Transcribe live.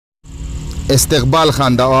استقبال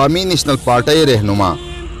خان د عوامی نیشنل پارټي رهنما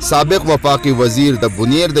سابق وفاقی وزیر د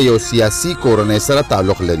بونیر د یو سیاسي کورنۍ سره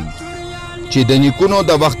تعلق لري چې د نیکونو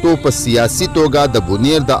د وختو په سیاسي توګه د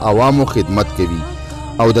بونیر د عوامو خدمت کوي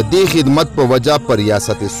او د دې خدمت په وجه پر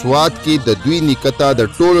ریاست سوات کې د دوی نیکته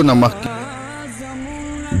د ټولو نه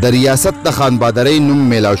مخکې د ریاست د خانبادرۍ نوم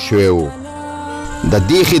میلاو شوی و. د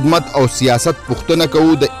دې خدمت او سیاست پوښتنه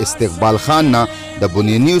کوو د استقبال خان نه د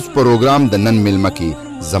بونیر نیوز پروگرام د نن میلمه کې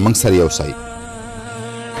زمنګ سره یو ځای.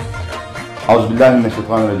 اعوذ بالله من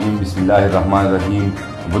الشیطان الرجیم بسم الله الرحمن الرحیم.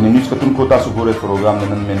 بونیر نیوز کتونکو تاسو ګورئ پروګرام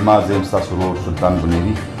د نن میلمه زه یم ستاسو ورور سلطان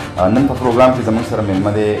بونیري. نن په پروګرام کې زموږ سره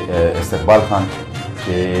میلمه دی استقبال خان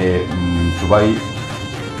چې صوبایي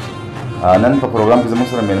نن په پروګرام کې زموږ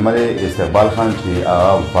سره میلمه دی استقبال خان چې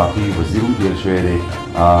هغه وفاقي وزیر هم تېر شوی دی،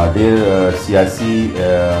 ډېر سیاسي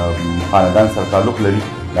خاندان سره تعلق لري.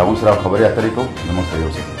 د هغوی سره خبرې اترې کوو. زموږ سره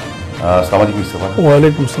یو څه السلام علیکم استقبال.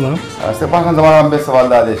 وعلیکم السلام. استقبال خان زما بیا سوال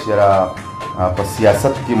دا دی چې په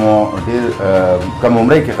سیاست کې مو ډېر کم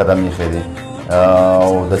عمرۍ کې قدم ایښی دی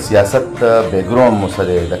او د سیاست بیکګراونډ مو څه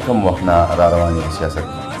دی؟ د کوم وخت نه را روان یې په سیاست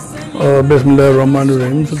کې؟ بسم الله الرحمن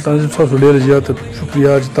الرحیم. سلطان صاحب تاسو ډېره زیاته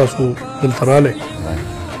شکریه چې تاسو دلته راغلی.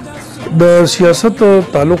 د سیاست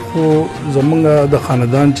تعلق زموږ د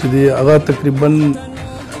خاندان چې دی هغه تقریبا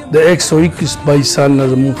د 121 سال نه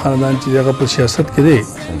زموږ خاندان چې دی هغه په سیاست کې دی.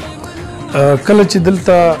 کله چې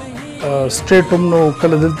دلته سټیټ هم نو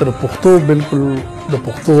کله دلته د پښتو بالکل د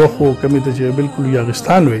پښتو وخت کمې ته چې بالکل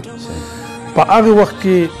یاغستان وی په هغه وخت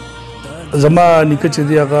کې زما نیکه چې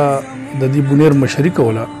دی هغه د دې بونیر مشري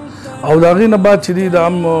کوله او د هغې نه بعد چې دی د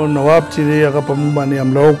عام نواب چې دی هغه په موږ باندې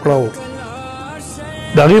حمله وکړه.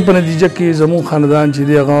 د هغې په نتیجه کې زموږ خاندان چې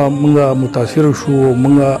دی هغه موږ متاثر شو،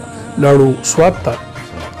 موږ لاړو سوات ته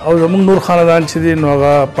او زموږ نور خاندان چې دی نو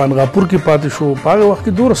هغه په انغاپور کې پاتې شو. په هغه وخت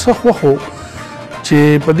کې دومره سخت وخت و چې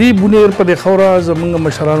په دې بونیر په دې خوره زموږ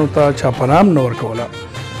مشرانو ته چا پناه هم نه ورکوله.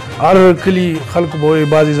 هر کلي خلکو به وایي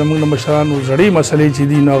بعضې زموږ د مشرانو زړې مسلې چې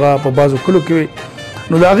دي نو هغه په بعضو کلو کې وي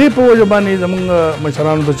نو د هغې په وجه باندې زموږ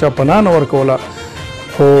مشرانو ته چا پناه نه ورکوله.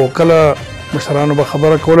 خو کله مشرانو به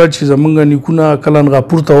خبره کوله چې زموږ نیکونه کله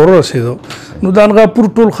انغاپور ته ورسېدو نو د انغاپور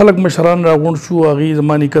ټول خلک مشران راغونډ شو. هغې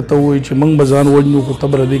زما نیکه ته ووایي چې موږ به ځان وژنو خو ته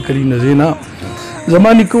به له دې کلي نه ځې نه.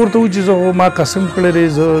 زما نیکه ورته وایي چې زه ما قسم کړی دی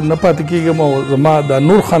زه نه پاتې کېږم او زما دا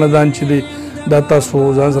نور خاندان چې دی دا تاسو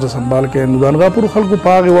ځان سره سنبال کړئ. نو د انغاپور خلکو په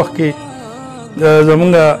هغې وخت کې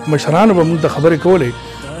زموږ مشرانو به موږ ته خبرې کولې.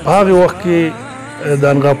 په هغې وخت کې د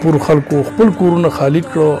انغاپور خلکو خپل کورونه خالي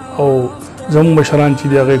کړو او زموږ مشران چې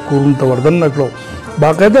دی هغې کورونو ته وردن نه کړو.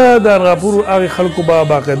 باقاعده د انغاپور هغې خلکو به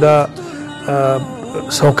باقاعده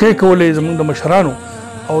څوکۍ کولې زموږ د مشرانو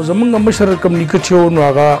او زموږ مشر کوم نیکه چې و نو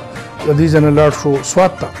هغه د دې ځای نه لاړ شو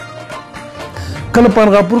سوات ته. کله په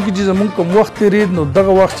انغاپور کې چې زموږ کوم وخت تېرېد نو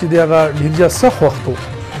دغه وخت چې دی هغه ډېر زیات سخت وخت و.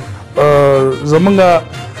 زموږ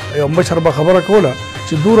یو مشر به خبره کوله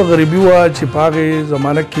چې دومره غریبي وه چې په هغې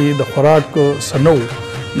زمانه کې د خوراک څه نه و.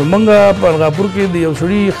 نو موږ په انغاپور کې د یو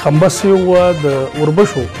سړي خمبه سوې وه د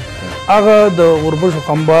اوربشو، هغه د اوربشو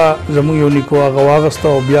خمبه زموږ یو نیکو هغه واغسته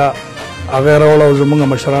او بیا هغه یې راوړه او زموږ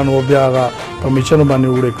مشرانو بیا هغه په میچنو باندې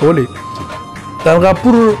وړې کولې. د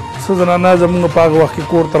انغاپور څه زنانه زموږ په هغه وخت کې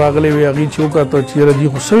کور ته راغلې وې هغې چې وکاته چې یاره دوی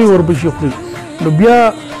خو سوي وربشي خوري نو بیا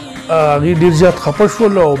هغې ډېر زیات خفه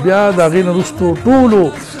شول او بیا د هغې نه وروستو ټولو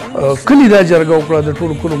کلي دا جرګه وکړه د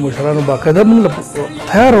ټولو کلو مشرانو باقاعده موږ له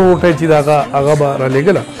تیاره روټۍ چې د هغه به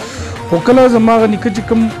رالیږله. خو کله زما هغه نیکه چې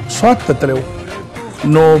کوم سوات ته تللی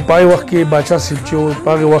نو په هغې وخت کې باچا صاحب چې و په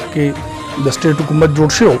هغې وخت کې د سټیټ حکومت جوړ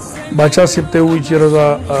شوی و. باچا صاحب ته یې ووایي چې رضا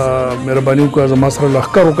مهرباني وکړه زما سره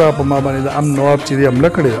لښکر وکړه په ما باندې د امن نواب چې دی حمله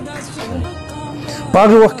کړې ده. په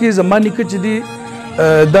هغې وخت کې زما نیکه چې دی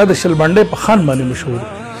دا د شلبنډۍ په خان باندې مشهور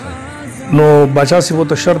نو باچا صاحب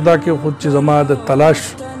ورته شرط دا کې خود چې زما د تلاش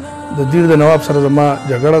د دیر د نواب سره زما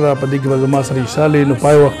جګړه ده په دې کې به زما سره ایسالې نو په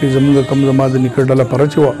هغې وخت کې زموږ کوم زما د نیکه ډله پره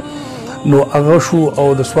چې وه نو هغه شو او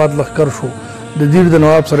د سوات لښکر شو د دیر د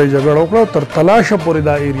نواب سره یې جګړه وکړه تر تلاشه پورې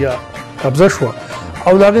دا ایریا قبضه شوه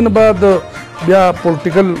او د هغې نه بعد بیا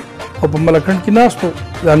پولیټیکل او په ملکنډ کې ناست و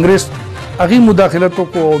د انګریز هغې مداخلت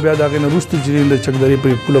وکړو او بیا د هغې نه وروستو چې د چکدرې په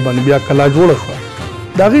پوله باندې بیا کلا جوړه شوه.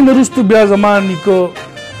 د هغې نه وروستو بیا زما نیکه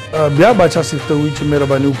بیا باچا صاحب ته وایي چې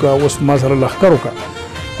مهرباني وکړه اوس ما سره لښکر وکړه.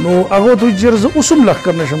 نو هغه ته وایي چې زه اوس هم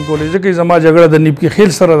لښکر نشم کولی ځکه زما جګړه د نیب کې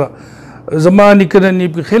خیل سره ده. زما نیکه د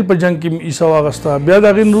نیب کې خیل په جنګ کې حصه واخیسته. بیا د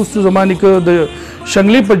هغې نه وروستو زما نیکه د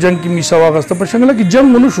شنګلې په جنګ کې حصه واخیسته. په شنګله کې جنګ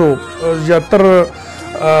ونه شو، زیاتر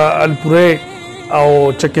الپورۍ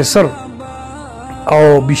او چکېسر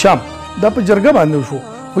او بیشام دا په جرګه باندې وشو.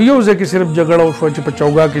 خو یو ځای کې صرف جګړه وشوه چې په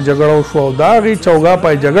چوګا کې جګړه وشوه او د هغې چوګا په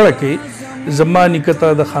جګړه کې زما نیکه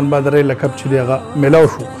ته د خان بهادرۍ لقب چې دی هغه میلاو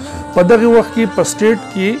شو. په دغه وخت کې په سټیټ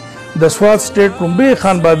کې د سوات سټیټ لومبی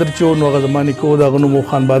خان بهادر چې و نو هغه زما نیکه و، د هغه نوم و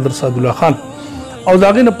خان بهادر سعدالله خان. او د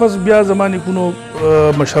هغې نه پس بیا زما نیکونو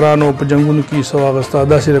مشرانو په جنګونو کې حصه واخیسته،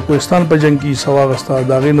 داسې د کوهستان په جنګ کې حصه واخیسته،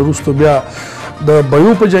 د هغې نه وروستو بیا د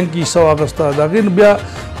بیو په جنګ کې حصه واخیسته. د هغې نه بیا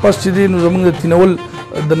پس چې دی نو زموږ د تینول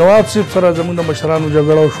د نواب صاحب سره زموږ د مشرانو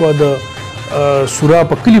جګړه وشوه د سورا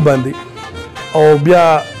په کلي باندې، او بیا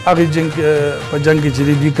هغې جنګ په جنګ کې چې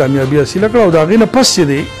دی دوی کامیابي حاصله کړه. او د هغې نه پس چې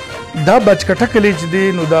دی دا بچکټه کلی چې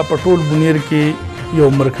دی نو دا په ټول بونیر کې یو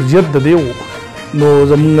مرکزیت د دی و. نو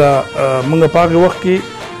زمونږ په هغې وخت کې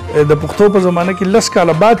د پښتو په زمانه کې 10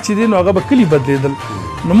 کاله بعد چې دی نو هغه به کلي بدلېدل.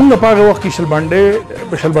 نو مونږ په هغه وخت کې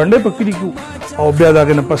شلبانډۍ په کلي کې او بیا د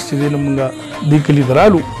هغې نه پس چې دی نو مونږ دې کلي ته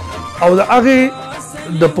رالو. او د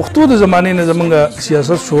هغې د پښتو د زمانې نه زمونږ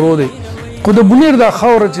سیاست شروع دی. خو د بونیر دا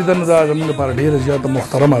خاوره چې ده نو دا زمونږ لپاره ډېره زیاته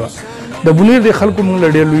محترمه ده. د بونیر د خلکو مونږ له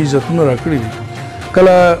ډېر لوی عزتونه راکړي دي.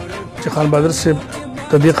 کله چې خان بهادر صاحب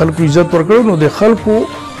ته دې خلکو عزت ورکړی نو د خلکو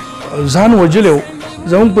ځان وجلی و.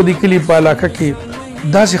 زموږ په دې کلي په علاقه کې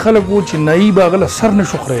داسې خلک وو چې نایي به هغه له سر نه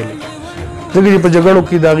شو خریلی، ځکه چې په جګړو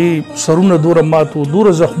کې د هغې سرونه دوره مات وو،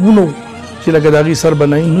 دوره زخمونه وو چې لکه د هغې سر به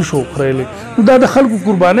نایي نه شو خریلی. نو دا د خلکو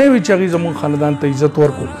قربانۍ وې چې هغې زموږ خاندان ته عزت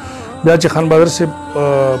ورکړو. بیا چې خان بهادر صاحب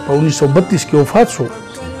په 1932 کې وفات شو،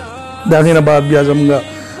 د هغې نه بعد بیا زموږ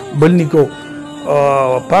بل نیکه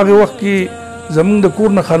په هغې وخت کې زمونږ د کور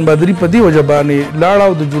نه خان بهادري په دې وجه باندې لاړه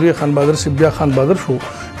او د جورې خان بهادر صاحب بیا خان بهادر شو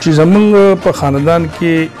چې زمونږ په خاندان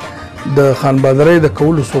کې د خان بهادرۍ د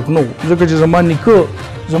کولو څوک نه و. ځکه چې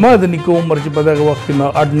زما د نیکه عمر چې په دغه وخت کې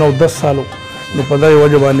 8 9 10 سالو نو په دغه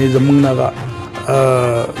وجه باندې زمونږ نه هغه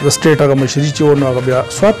د سټیټ هغه مشري چې و نو هغه بیا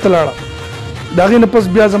سوات ته لاړه. د هغې نه پس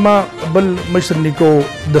بیا زما بل مشر نیکه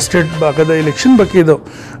د سټیټ باقاعده الیکشن به کېده.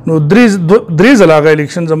 نو درې ځله هغه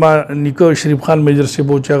الیکشن زما نیکه شریف خان میجر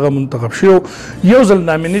صاحب و چې هغه منتخب شوی، یو ځل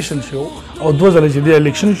نامینیشن شو او 2 ځله چې دی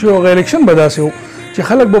الیکشن شو. هغه الیکشن به داسې و چې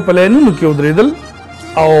خلک به په لاینونو کې ودرېدل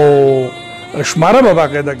او شماره به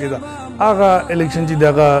باقاعده کېده. هغه الیکشن چې دی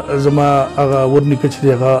هغه زما هغه ور نیکه چې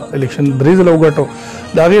دی هغه الیکشن 3 ځله وګټو.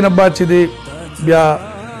 د هغې نه بعد چې دی بیا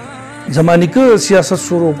زما نیکه سیاست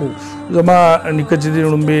شروع کړو. زما نیکه چې دی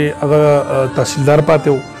لومبی هغه تحصیلدار پاتې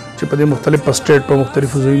و چې په دې مختلف په سټیټ په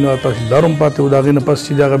مختلفو ځایونو تحصیلدار هم پاتې و. د هغې نه پس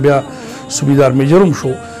چې دی هغه بیا صوبیدار میجر هم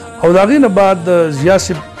شو. او د هغې نه بعد ضیا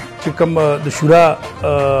صاحب چې کوم د شورا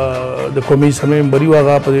د قومي اسمبلۍ ممبري و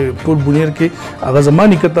هغه په ټول بونیر کې هغه زما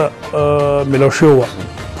نیکه ته میلاو شوی وه.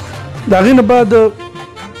 د هغې نه بعد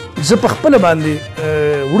زه په خپله باندې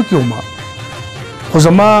وړکې وم، خو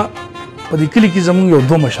زما په دې کلي کې زموږ یو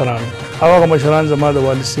 2 مشران او هغه مشران زما د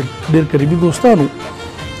والد صاحب ډېر قریبي دوستان وو.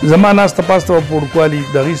 زما ناسته پاسته وه په وړوکوالي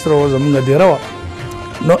د هغې سره وه زموږ دیره وه.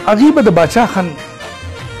 نو هغې به د باچا خان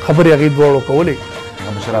خبرې هغې دواړو کولې،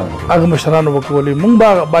 هغه مشرانو به کولې. مونږ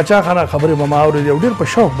به باچا خان خبرې به ما اورېدې او ډېر په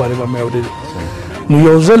شوق باندې به مې اورېدې. نو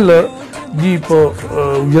یو ځل دوی په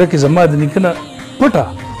حجره کې زما د نیکه نه پټه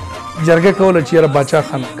جرګه کوله چې یاره باچا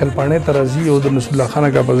خان کلپاڼې ته راځي او د نصرالله خان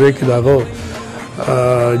اکا په ځای کې د هغه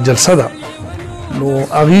جلسه ده. نو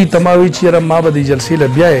هغې ته ما وی چې یاره ما به دې جلسې له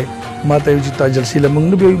بیایې. ما ته وی چې تا جلسې له موږ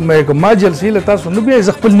نه بیایو. ما که ما جلسې له تاسو نه بیایې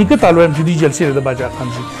زه خپل نیکه ته لویم چې دوی جلسې له د باچا خان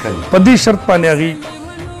شي. په دې شرط باندې هغې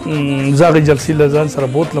زه هغې جلسې له ځان سره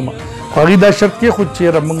بوتلم. خو هغې دا شرط کېښود چې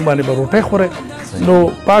یاره موږ باندې به روټۍ خورئ. نو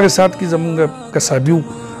په هغې ساعت کې زموږ کسابي وو،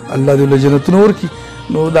 الله دې له جنتونو ورکړي.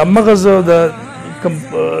 نو دا مغز د کوم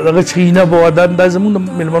دغه چینه به وه دا زموږ د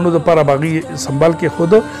مېلمنو دپاره به هغې سنبال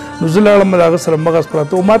کېښوده. نو زه لاړم د هغه سره مغز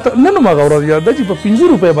پراته و. ما ته نن هم هغه ورځ یاد ده چې په 50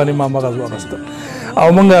 روپۍ باندې ما مغز واخیستل او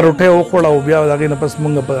موږ روټۍ وخوړه او بیا د هغې نه پس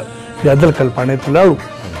موږ په بیا دل کلپاڼې ته لاړو.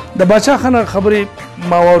 د باچا خان خبرې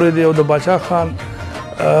ما واورېدې او د باچا خان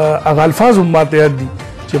هغه الفاظ هم ما ته یاد دي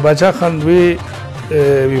چې باچا خان وی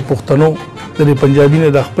پښتنو د دې پنجابي نه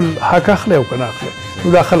د خپل حق اخلی او که نه اخلی.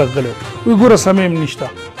 نو دا خلک غلی وي ګوره سمې هم نشته،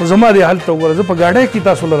 خو زما دې هلته وګوره زه په ګاډۍ کې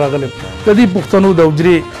تاسو له راغلی یم. د دې پښتنو د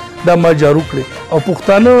حجرې دا ما جارو کړې او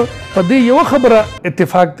پښتانه په دې یوه خبره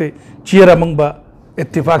اتفاق دی چې یاره موږ به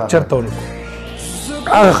اتفاق چېرته ونه کړو.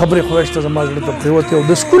 هغه خبرې خدای شته زما زړه ته پرېوتې او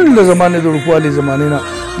د سکول د زمانې د وړوکوالي زمانې نه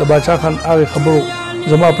د باچا خان هغې خبرو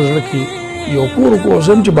زما په زړه کې یو کور وکړو.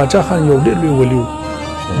 زه هم چې باچا خان یو ډېر لوی ولي و.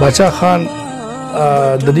 باچا خان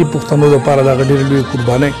د دې پښتنو دپاره د هغه ډېرې لویې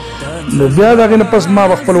قربانۍ. نو بیا د هغې نه پس ما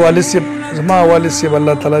به خپل والد صاحب زما والد صاحب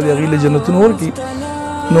الله تعالی دې هغې له جنتونو ورکړي.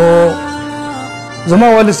 نو زما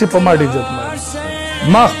والد صاحب په ما ډېر عزت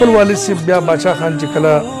ما خپل والد صاحب بیا باچا خان چې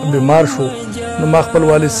کله بیمار شو نو ما خپل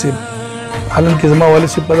والد صاحب حالانکې زما والد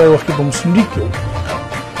صاحب په دغه وخت کې په مسلم لیګ کې و،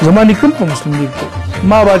 زما نیکه هم په مسلم لیګ کې و.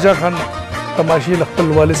 ما باچا خان تماشې له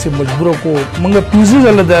خپل والد صاحب مجبوره کو موږ 15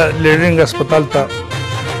 ځله د لیډرینګ هسپتال ته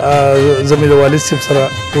زموږ د والد صاحب سره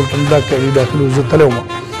ټولټنډا کوي داخلو زه تللی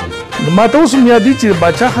وم نو ما ته اوس هم یادي چې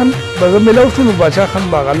باچا خان به زه میلاو شو نو باچا خان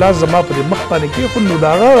به هغه لاس زما په دې مخ باندې کېښود نو د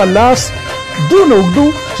هغه لاس دونه اوږده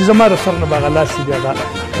چې زما د سر نه به هغه لاس چې دی هغه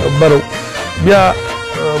بر بیا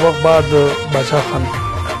وخت بعد باچا خان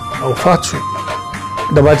وفات شو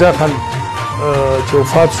د باچا خان چې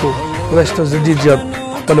وفات شو خدای شته زه ډېر زیات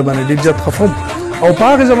خپله باندې ډېر زیات خفه وم او په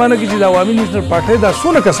هغه زمانه کې چې د عوامي نیشنل پارټۍ دا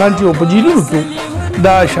څونه کسان چې په جیلونو کې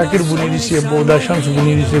دا شاکر بونیری صاحب و دا شمس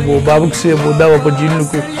بونیری صاحب و بابک صاحب و دا په جیلونو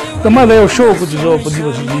کې زما دا یو شوق و چې زه په دې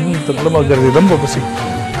پسې جیلونو ته تلم او ګرځېدم به پسې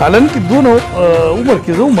حالانکې دونه عمر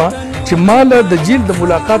کې زه وم چې ما له د جیل د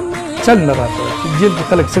ملاقات چل نه راته چې جیل کې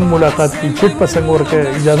خلک څنګه ملاقات کوي چیټ په څنګه ورکوي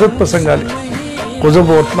اجازت په څنګه هلې خو زه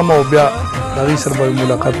به ورتلم او بیا د هغوی سره به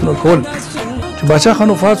ملاقاتونه کول چې باچا خان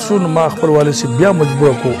وفات شو نو ما خپل والد صاحب بیا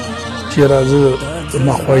مجبوره کړو چې راځه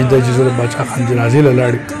ما خواهش ده چې زه د باچا خان جنازې له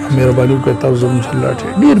لاړې مهرباني وکړئ تاسو زموږ سره لاړ شئ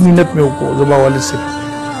ډېر مینت مې وکړو زما والد صاحب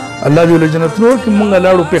الله دې له جنتونو ورکړي موږ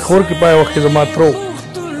لاړو پېښور کې په هغه وخت کې زما تره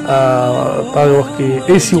په هغه وخت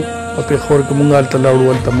کې ایسي و په پېښور کې موږ هلته لاړو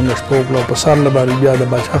هلته موږ شپه وکړه او په سهار له باندې بیا د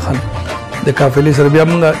باچا خان د قافلې سره بیا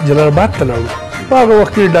موږ جلال آباد ته لاړو په هغه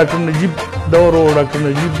وخت کې ډاکټر نجیب دور و ډاکټر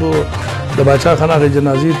نجیب د باچا خان هغې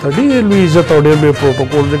جنازې ته ډېر لوی عزت او ډېر لوی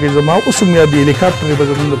پروټوکول ځکه زما اوس هم یاد دي هلیکاپټرې به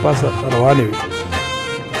زموږ د پاسه روانې وي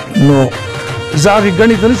نو زه هغې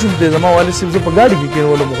ګڼې ته نه شم دی زما والد صاحب زه په ګاډي کې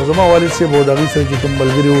کېنولم خو زما والد صاحب او د هغوی سره چې کوم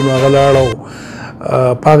ملګري وو نو هغه لاړ او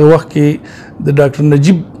په هغې وخت کې د ډاکټر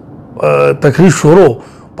نجیب تقریر شروع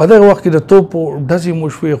په دغه وخت کې د توپو ډزې مو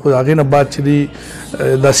شوې خو د هغې نه بعد چې دی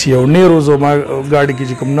داسې یو نیر و زما ګاډي کې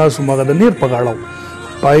چې کوم ناست وم هغه د نیر په غاړه و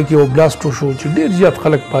په هغې کې یو بلاست وشو چې ډېر زیات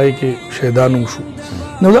خلک په هغې کې شهیدان هم شو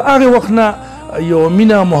نو د هغې وخت نه یو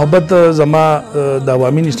مینه محبت زما د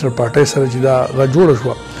عوامي نیشنل پارټۍ سره چې دا هغه جوړه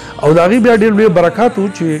شوه او د هغې بیا ډېر لوی برکات و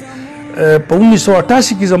چې په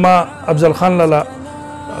 1988 کې زما افضل خان لاله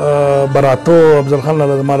براته افضل خان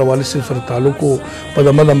لاله زما د والد صاحب سره تعلق و په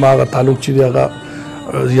دمه دمه هغه تعلق چې دی هغه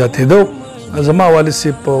زیاتېده زما والد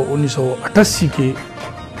صاحب په 1988 کې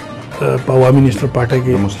په عوامي نیشنل پارټۍ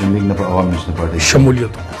کې مسلم لیگ نه په عوامي نیشنل پارټۍ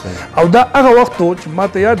شمولیت او دا هغه وخت و چې ما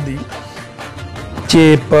ته یاد دی چې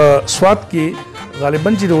په سوات کې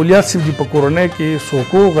غالبا چې د ولیات صاحب دي په کورنۍ کې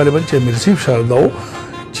څوک غالبا چې امیر صاحب شارده و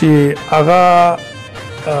چې هغه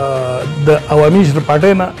د عوامي نیشنل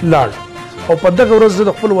پارټۍ نه لاړ او په دغه ورځ زه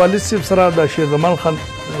د خپل والد صاحب سره د شیر زمان خان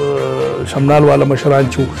شمنال والا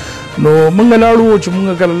مشران چې نو موږ لاړو چې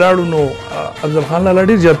موږ کله لاړو نو افضل خان لاله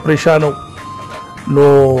ډېر زیات پریشان و نو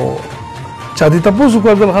چا دې تپوس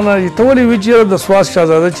وکړو افضل خان ته ولې وایي چې یاره د سواس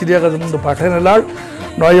شهزاده چې دی هغه زموږ د پارټۍ نه لاړ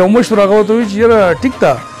نو یو مشر هغه ورته وایي چې یاره ټیک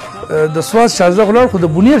ده د سواس شهزاده خو لاړ خو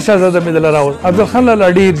د بونیر شهزاده مې دله راوست افضل خان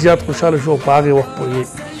لاله ډېر زیات خوشحاله شو په هغې وخت پورې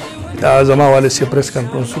زما والد صاحب پریس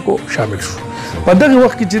کانفرنس کو شامل شو په دغه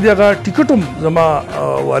وخت کې چې دی هغه ټیکټ هم زما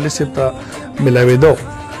والد صاحب ته میلاوېده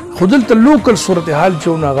خو دلته لوکل صورتحال چې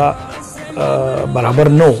و نو هغه برابر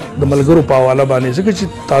نه و د ملګرو په حواله باندې ځکه چې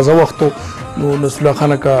تازه وخت و نو نصر الله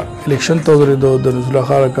خان اکا الیکشن ته ودرېدو د نصر الله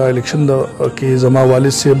خان اکا الیکشن کې زما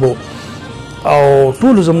والد صاحب او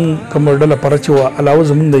ټولو زموږ کومه ډله پره چې وه علاوه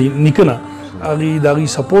زموږ د نیکه نه هغې د هغوی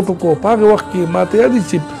سپورټ وکړو په هغې وخت کې ما ته یاد دي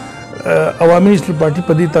چې عوامي نیشنل پارټي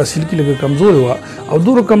په دې تحصیل کې لږه کمزورې وه او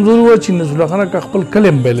دومره کمزورې وه چې نصر الله خان اکا خپل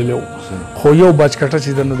کلی هم بایللی و خو یو باجکټه چې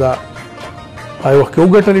ده نو دا هغې وخت کې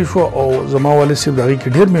وګټلی شوه او زما والد صاحب د هغې کې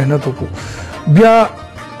ډېر محنت وکړو بیا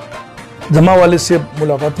زما والد صاحب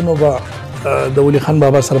ملاقاتونه به د ولی خان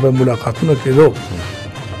بابا سره به ملاقاتونه کېدو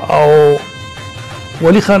او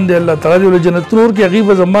ولی خان دی الله تعالی دې له جنتونو ورکړي هغې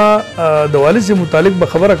به زما د والد صاحب متعلق به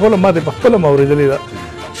خبره کوله ما دې په خپله م اورېدلې ده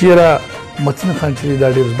چې یاره متین خان چې دی دا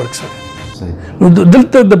ډېر زبرګ سړی نو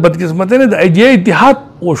دلته د بدقسمتۍ نه د IGI اتحاد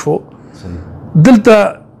وشو دلته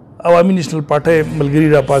عوامي نیشنل پارټۍ ملګري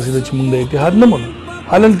را پاسېده چې موږ د اتحاد نه منو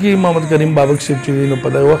حالانکې محمد کریم بابک صاحب چې دی نو په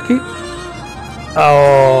دغه وخت کې او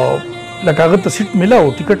لکه هغه ته سیټ میلاو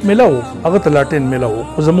ټیکټ میلاو هغه ته لاټین میلاو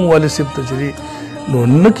خو زموږ والد صاحب ته چې دی نو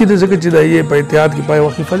نه کېده ځکه چې دا یې په اتحاد کې پای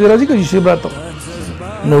وخت کې فضل راځي که صاحب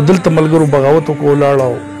راته نو دلته ملګرو بغاوت وکړو ولاړ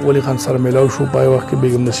او ولی خان سره میلاو شو پای وخت کې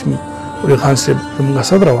بیګم نسمي ولی خان صاحب زموږ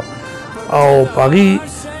صدره وه او په هغې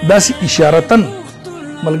داسې اشارتن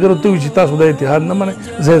ملګرو ته وي چې تاسو د اتحاد نه منئ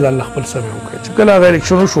زه یې د الله خپل سره وکړئ چې کله هغه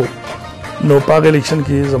الیکشن وشو نو په هغه الیکشن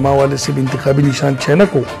کې زما والد صاحب انتخابي نشان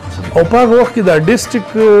چینک و او په هغه وخت کې دا ډسټرک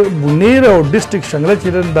بونیر او ډسټرک شنګله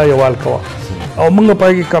چې دا یو حلقه وه او موږ په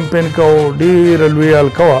هغې کې کمپین کوو ډېره لویه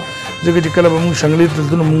حلقه وه ځکه چې کله به موږ شنګلې ته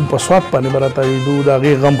تلو موږ په سوات باندې به راتاوېدو د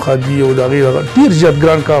هغې غم خادي او د هغې ډېر زیات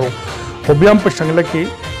ګران کار و خو بیا هم په شنګله کې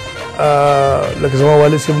لکه زما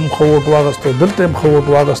والد صاحب هم ښه ووټ واخیستو، دلته هم ښه ووټ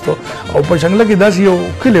واخیستو او په شنګله کې داسې یو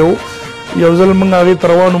کلی و، یو ځل موږ هغې ته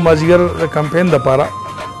روان وو مازدیګر د کمپین دپاره.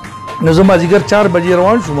 نو زه مازدیګر 4 بجې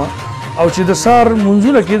روان شوم او چې د سهار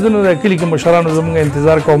لمونځونه کېده نو د کلي کې مشرانو زموږ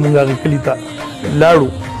انتظار کوو، موږ هغې کلي ته لاړو.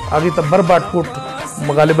 هغې ته برباټ کوټ،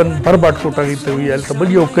 غالبا برباټ کوټ هغې ته وي، هلته بل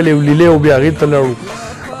یو کلی و لیلی و، بیا هغې ته لاړو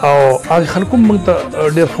او هغې خلکو هم موږ ته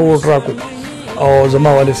ډېر ښه ووټ راکړو او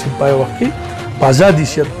زما والد صاحب په هغه وخت کې په ازاد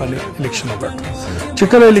حیثیت باندې الیکشن وګټو. چې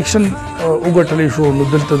کله الیکشن وګټلی شو نو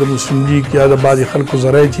دلته د مسلم لیګ یا د بعضې خلکو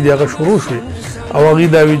ذرایع چې دي هغه شروع شوې او هغوی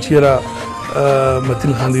دا وی چې یاره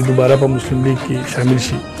متین خان دی دوباره په مسلم لیګ کې شامل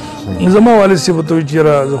شي. زما والد صاحب ورته وایي چې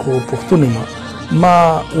یاره زه خو پښتون یم، ما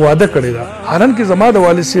واده کړې ده. حالانکه زما د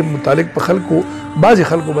والد صاحب متعلق په خلکو بعضې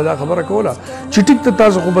خلکو به دا خبره کوله چې ټیک ته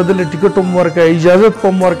تاسو خو بدله ټیکټ هم ورکوئ، اجازت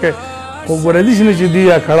هم ورکوئ، خو ګوره داسې نه چې دوی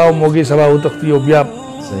یا کړه او موږی سبا وتښتي او بیا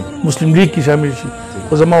مسلم لیګ کې شامل شي.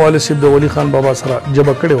 خو زما والد صاحب د ولی خان بابا سره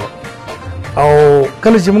جبه کړې وه او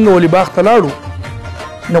کله چې موږ ولی باغ ته لاړو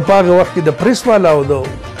نو په هغه وخت کې د پریس والا او د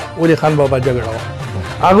ولی خان بابا جګړه وه.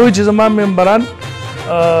 هغه وایي چې زما ممبران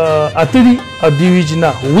 8 دي او دوی وایي چې نه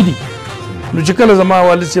 7 دي. نو چې کله زما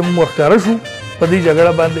والد صاحب موږ ښکاره شو په دې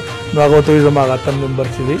جګړه باندې نو هغه ورته وایي زما هغه اتم ممبر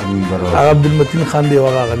چې دی هغه عبدالمتین خان دی او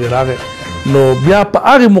هغه دی راغی. نو بیا په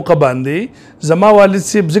هغې موقع باندې زما والد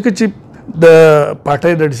صاحب ځکه چې د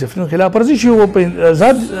پارټۍ د ډسپلین خلاف ورزي شي او په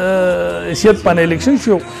آزاد حیثیت باندې الیکشن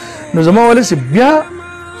شو نو زما والد صاحب بیا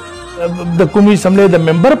د قومي اسمبلی د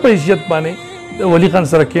ممبر په حیثیت باندې ولی خان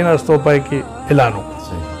سره کېناستو، پای کې اعلان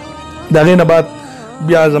وکړ. د هغې نه بعد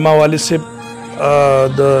بیا زما والد صاحب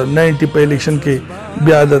د 90 په الیکشن کې،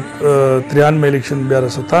 بیا د 93 الیکشن، بیا د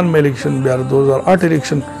 97 الیکشن، بیا د 2008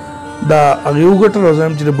 الیکشن دا هغې وګټل او زه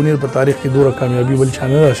هم چې د بونیر په تاریخ کې دومره کامیابي بل چا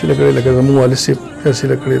نه ده حاصله کړې لکه زموږ والد صاحب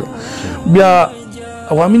حاصله کړې ده. بیا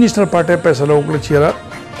عوامی نیشنل پارټۍ فیصله وکړه چې یاره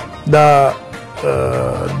دا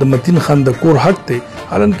د متین خان د کور حق دی.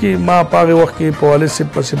 حالانکه ما په هغې وخت کې په والد صاحب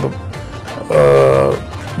پسې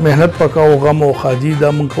محنت پکاو، غم او خادي دا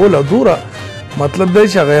مونږ کوله دومره، مطلب دی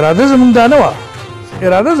چې هغه اراده زموږ دا نه وه،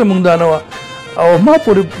 اراده زموږ دا نه وه. او ما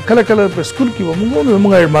پورې کله کله په سکول کې به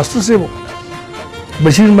مونږ هیډ ماسټر صاحب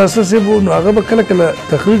بشیر ماسټر صاحب نو هغه به کله کله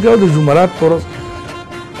تقریر کوه د جمعرات په ورځ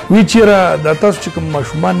وی چې یاره دا تاسو چې کوم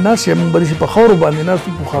ماشومان ناست یې مونږ به داسې په خاورو باندې ناست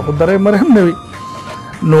وو، په خاکدرۍ مرهم نه وي.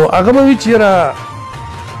 نو هغه به وي چې یاره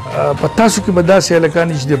په تاسو کې به داسې هلکان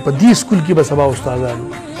چې په دې سکول کې به سبا استادان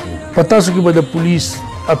وي، په تاسو کې به د پولیس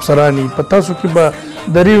افسران وي، په تاسو کې به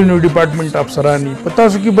د ریونیو ډپارټمنټ افسران وي، په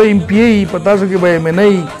تاسو کې به MP وي، په تاسو کې به MNA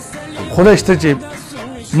وي. خدای شته چې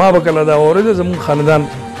ما به کله دا اورېده زموږ خاندان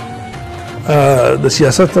د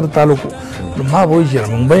سیاست سره تعلق نو ما به وایي چې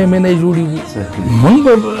موږ به MNA جوړېږو، موږ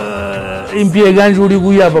به MP ګان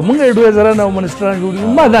جوړېږو یا به موږ اډوایزران او منسټران جوړېږو.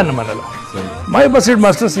 ما دا نه منله، ما یې بس هیډ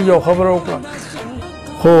ماسټر صاحب یو خبره وکړه.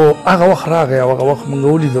 خو هغه وخت راغی او هغه وخت موږ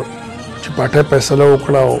ولیدو چې پارټۍ فیصله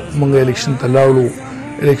وکړه او موږ الیکشن ته لاړو.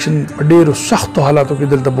 الیکشن په ډېرو سختو حالاتو کې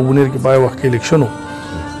دلته په بونیر کې په هغه وخت کې الیکشن و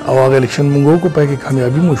او هغه الیکشن موږ وکړو، په هغې کې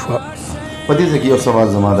کامیابي مو شوه. په دې ځای کې یو سوال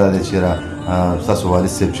زما دا دی چې ستاسو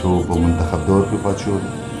والد صاحب چې په منتخب دور کې وفات شو،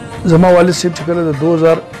 زما والد صاحب چې کله د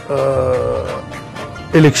 2000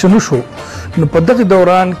 الیکشن وشو نو په دغه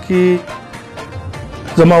دوران کې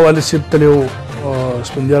زما والد صاحب تللی و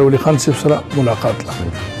سپندیار ولی خان صاحب سره ملاقات له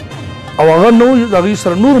او هغه نو د هغې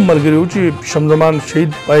سره نور ملګري وو چې شمزمان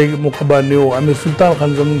شهید په هغې موقع باندې و، امیر سلطان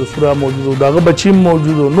خان زموږ د سوره موجود و، د هغه بچي هم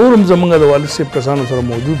موجود و، نور هم زموږ د والد صاحب کسانو سره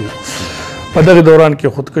موجود و. په دغه دوران کې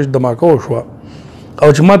خودکش دماکه وشوه او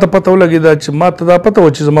چې ما ته پته ولګېده چې ما ته دا پته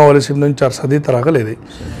وه چې زما والد صاحب نن 4 سادې ته راغلی دی.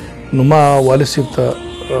 نو ما والد صاحب ته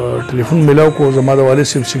ټلیفون میلاو کړو، زما د والد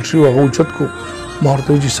صاحب سیکرټري و هغه اوچت کړو، ما ورته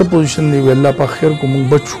وایي چې څه پوزیشن دی؟ وی الله پاک خیر کړو موږ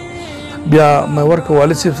بچ شو. بیا ما ورکړه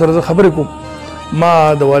والد صاحب سره زه خبرې کوم، ما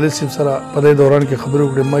د والد صاحب سره په دې دوران کې خبرې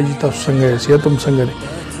وکړې. ما چې تاسو څنګه یې، صحت هم څنګه دی،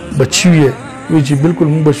 بچي یې؟ وایي چې بالکل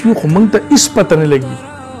موږ بچي یو، خو موږ ته هېڅ پته نه لګي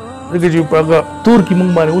ځکه چې په هغه تور کې موږ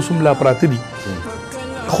باندې اوس هم لا پراته دي.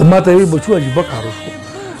 خو ما ته یې وایي بچو عجیبه کار وشو.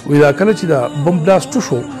 وایي دا کله چې دا بم بلاست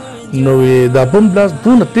وشو نو دا بم بلاست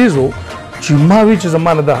دونه تیز و چې ما وایي چې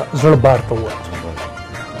زما نه دا زړه بار ته ووت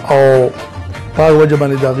او په هغه وجه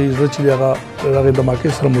باندې د هغې زړه چې دی هغه د هغې دماکې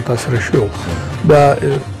سره متاثره شوی و. بیا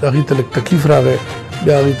هغې ته لږ تکلیف راغی،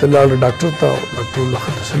 بیا هغې ته لاړه ډاکټر ته، ډاکټر ورله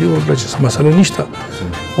ښه تسلي ورکړه چې څه مسله نشته.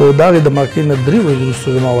 خو د هغې دماکې نه 3 ورځې وروسته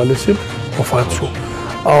زما والد صاحب وفات شو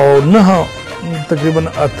او تقریبا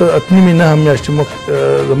 8 میاشتې مخکې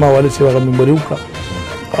زما والد صاحب هغه ممبري وکړه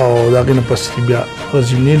او د هغې نه پس بیا هغه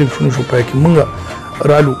ضمني الیکشن شو، په هغې کې موږ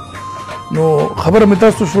رالو. نو خبره مې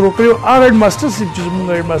تاسو شروع کړې وه، هغه هیډ ماسټر صاحب چې زموږ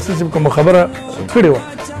هیډ ماسټر صاحب کومه خبره کړې وه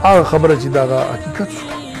هغه خبره چې د هغه حقیقت شو،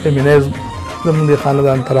 فیمینیزم زمونږ د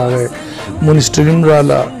خاندان ته راغی، منسټري هم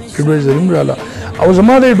راله، اډوایزري هم راله. او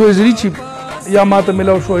زما د اډوایزري چې یا ماته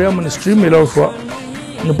میلاو شو یا منسټري میلاو شوه،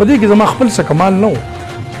 نو په دې کې زما خپل څه کمال نه و.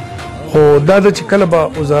 خو دا ده چې کله به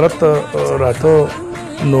وزارت ته راته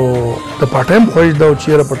نو د پارټۍ هم خوښ ده چې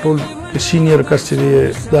یاره په ټول کې سینیر کس چې دی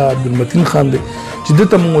دا عبدالمتین خان دی چې ده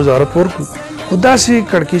ته موږ وزارت ورکړو. خو داسې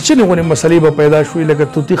کړکېچنې غونې مسلې به پیدا شوې لکه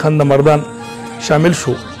توتي خان د مردان شامل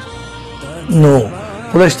شو. نو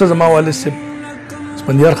خدای شته زما والد صاحب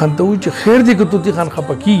اسفندیار خان ته ووایي چې خیر دی که توتي خان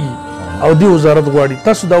خفه کېږي او دې وزارت غواړي،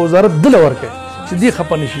 تاسو دا وزارت دله ورکړئ چې دې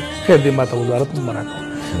خفه نه شي، خیر دی ما ته وزارت هم راکړه.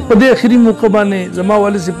 په دې اخري موقع باندې زما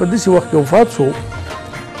والد صاحب په داسې وخت کې وفات شو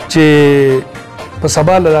چې په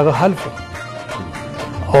سبا له هغه حلف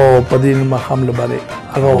او په دې ماښام له باندې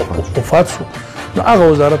هغه وفات شو. نو هغه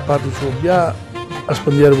وزارت پاتې شو. بیا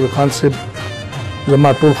اسفندیار خان صاحب زما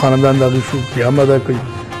ټول خاندان د هغې شکریه هم ادا کوي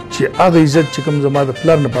چې هغه عزت چې کوم زما د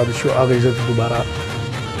پلار نه پاتې شو هغه عزت دوباره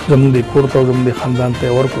زمونږ د کور ته او زمونږ د خاندان ته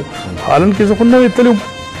یې ورکړو. حالان کې زه خو نوې تللی وم،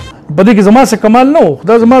 په دې کې زما څه کمال نه و،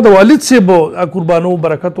 دا زما د والد صاحب قربانو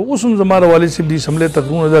برکت و. اوس هم زما د والد صاحب د اسمبلۍ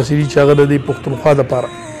تقریرونه داسې دي چې هغه د دې پښتونخوا دپاره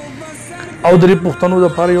او د دې پښتنو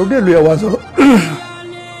دپاره یو ډېر لوی اواز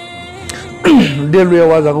ډېر لوی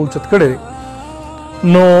اواز هغه اوچت کړی دی.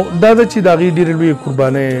 نو دا ده چې د هغې ډېرې لویې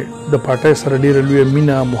قربانۍ د پارټۍ سره ډېره لویه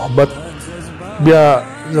مینه محبت. بیا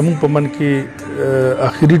زمونږ په من کې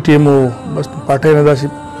آخري ټیم و، بس په پارټۍ نه داسې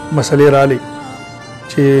مسلې راغلې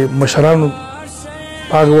چې مشرانو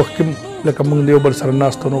په هغه وخت کې لکه موږ د یو بل سره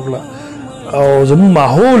ناسته ونه کړه او زموږ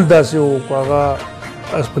ماحول داسې و، خو هغه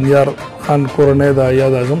اسفندیار خان کورنۍ ده یا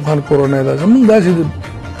د اعظم خان کورنۍ ده، زموږ داسې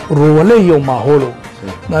رولی یو ماحول و.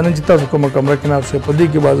 دا نن چې تاسو کومه کمره کې ناست شئ په دې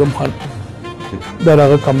کې به اعظم خان دا د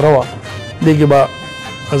هغه کمره وه، دې کې به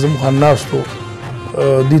اعظم خان ناست و.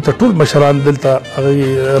 دې ته ټول مشران دلته هغه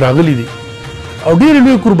راغلي دي او ډېرې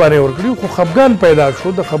لویې قربانۍ ورکړي. خو خفګان پیدا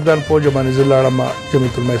شو، د خفګان په وجه باندې زه لاړم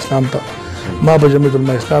جمعیت علماء اسلام ته. ما په جمعیت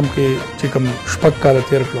علماء اسلام کې چې کوم شپږ کاله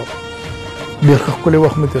تېر کړو، ډېر ښه ښکلی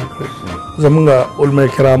وخت مې تېر کړی. زمونږ علماء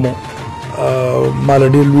کرامو ما له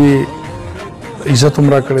ډېر لوی عزت هم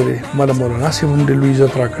راکړی دی، ما له مولانا صاحب هم ډېر لوی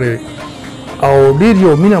عزت راکړی دی او ډېر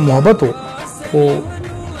یو مینه محبت و. خو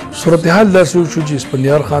صورتحال داسې وشو چې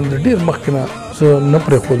اسفندیار خان د ډېر مخکې نه زه نه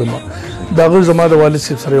پرېښودم. د هغه زما د والد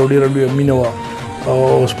صاحب سره یو ډېره لویه مینه وه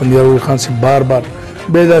او اسفندیار خان صاحب بار بار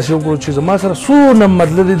بیا داسې وکړو چې زما سره څونه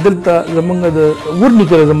مطلب دی دلته زمونږ د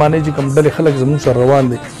ورنیکه د زمانې چې کوم ډلې خلک زمونږ سره روان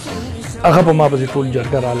دي هغه په ما پسې ټول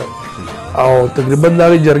جرګه راغله او تقریبا د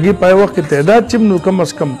هغې جرګې په وخت کې تعداد چې نو کم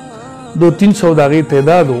از کم 200-300 د هغې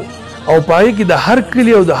تعداد و او په هغې کې د هر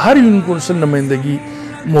کلي او د هر یونین کونسل نمایندګي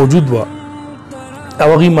موجود وه. او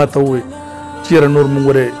هغې ما ته وویل چې یاره نور مونږ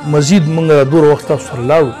ورې مزید مونږ دوره وخت تاسو سره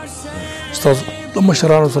لاړو، ستاسو د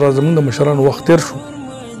مشرانو سره زمونږ د مشرانو وخت تېر شو،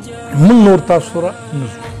 مونږ نور تاسو سره نه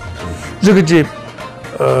ځو. ځکه چې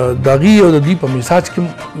د هغې او د دوی په مزاج کې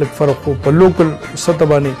لږ فرق و. په لوکل سطح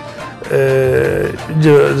باندې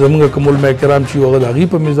زمونږ کوم علماء کرام چې هغه د هغې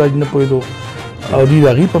په مزاج نه پوهېدو او دوی د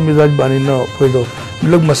هغې په مزاج باندې نه پوهېدو،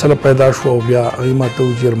 لږ مسله پیدا شو او بیا هغې ما ته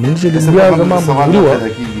وویل چې مونږ چې بیا زما مجبوري وه.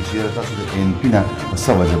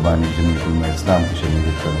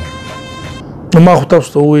 نو ما خو تاسو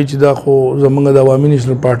ته ووایي چې دا خو زمونږ د عوامي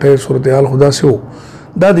نیشنل پارټۍ صورتحال خو داسې و،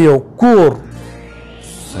 دا د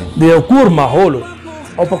یو کور ماحول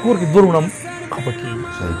او په کور کې درونه خفه کېږي.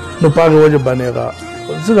 نو په هغې وجه باندې هغه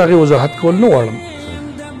زه د هغې وضاحت کول نه غواړم،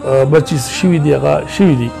 بس چې شوي دي هغه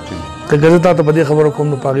شوي دي. که زه تا ته په دې خبره کوم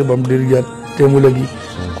نو په هغې به هم ډېر زیات ټیم ولګي.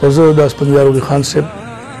 خو زه د اسفندیار خان صاحب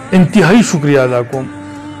انتهایي شکریه ادا کوم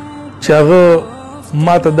چې هغه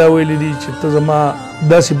ما ته دا ویلی دي چې ته زما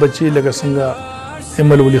داسې بچی لکه څنګه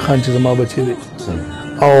امل ولی خان چې زما بچی دی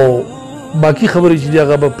او باقي خبرې چې دي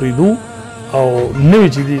هغه به پرېږدو او نوې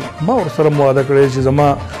چې دي ما ورسره مواده کړی چې زما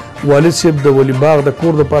والد صاحب د ولی باغ د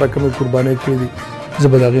کور دپاره کومې قربانۍ کړې دي زه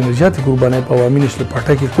به د هغې نه زیاتې قربانۍ په عوامي نیشنل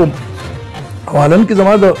پارټۍ کې کوم. او حالان کې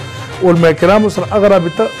زما د علماء کرامو سره هغه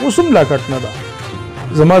رابطه اوس هم لا کټ نه ده.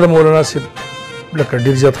 زما د مولانا صاحب لکه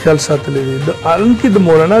ډېر زیات خیال ساتلی دی. حالان کې د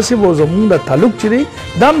مولانا صاحب او زمونږ د تعلق چې دی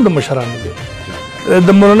دا هم د مشرانو دی. د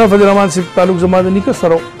مولانا فضل الرحمن صاحب تعلق زما د نیکه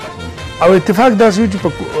سره او اتفاق داسې و چې په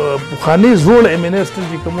پخواني زوړ ایمنسټر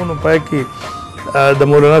چې کوم نو پای کې د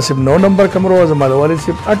مولانا صاحب 9 نمبر کمرو او زما د والد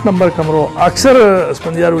صاحب 8 نمبر کمرو. اکثر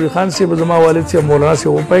اسفندیار ولی خان صاحب زما والد صاحب مولانا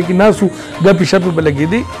صاحب پای کې ناسو ګپې شپې به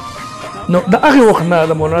لګېدې. نو د هغې وخت نه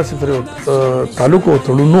د مولانا صاحب سره تعلق او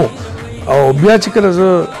تړون و. او بیا چې کله زه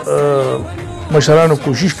مشرانو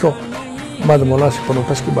کوشش کوم ما د مولانا صاحب په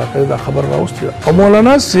نوټس کې باقاعده دا خبر راوستې ده. او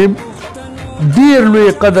مولانا صاحب ډېر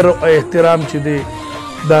لوی قدر او احترام چې دی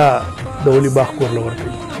دا د ولي باغ کور له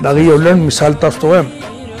ورکوي. د هغې یو لنډ مثال تاسو ته وایم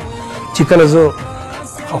چې چې کله زه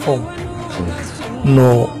خفه وم نو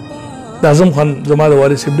د اعظم خان زما د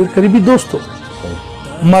والد صاحب ډېر قریبي دوست و.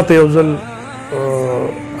 ما ته یو ځل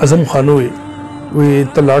اعظم خان ووایي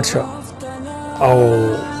ته لاړ شه او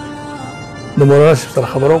د مولانا صاحب سره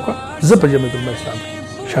خبره وکړه زه په جمعیت علماء اسلام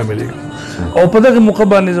کې شاملېږم. او په دغه موقع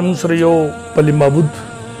باندې زموږ سره یو پلی معبود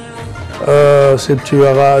صاحب چې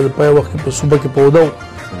هغه په یو وخت کې په صوبه کې په عهده و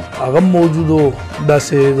هغه هم موجود و،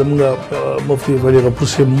 داسې زموږ مفتي ولی غفور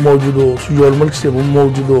صاحب موجود و، سجو الملک صاحب هم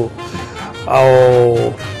موجود و، او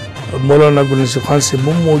مولانا ګل نصیب خان صاحب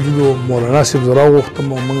هم موجود و. مولانا صاحب زه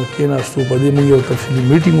راوغوښتم او موږ کېناستو، په دې موږ یو تفصیلي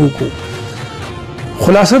میټینګ وکړو.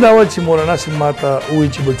 خلاصه دا وه چې مولانا صاحب ما ته ووایي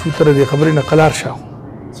چې بچو ته د دې خبرې نه قلار شه،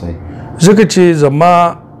 ځکه چې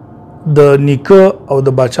زما د نیکه او د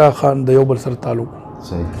باچا خان د یو بل سره تعلق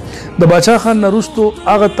د باچا خان نه وروستو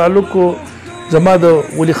هغه تعلق زما د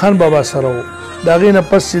ولی خان بابا سره و، د هغې نه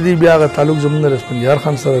پس چې دی بیا هغه تعلق زموږ د اسفندیار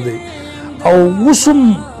خان سره دی. او اوس هم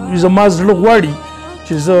زما زړه غواړي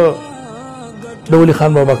چې زه د ولی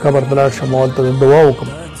خان بابا قبر ته لاړ شم او هلته دعا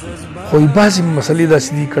وکړم، خو بعضې مسلې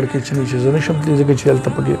داسې دي کړکېچنې چې زه نشم تللی ځکه چې هلته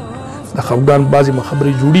پکې د خفګان بعضې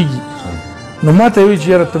خبرې جوړېږي. نو ما ته یې ووایي چې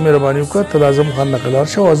یاره ته مهرباني وکړه ته د اعظم خان نه قلار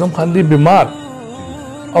شه، او اعظم خان دی بیمار،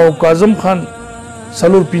 او که اعظم خان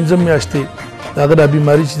 4-5 میاشتې د هغه دا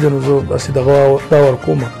بیماري چې دی نو زه داسې دغه دا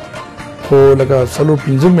ورکوم، خو لکه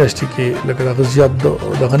 4-5 میاشتې کې لکه د هغه زیات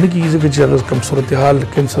دغه نه کېږي ځکه چې هغه کم صورتحال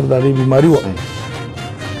کینسر د هغې بیماري وه.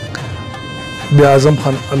 بیا اعظم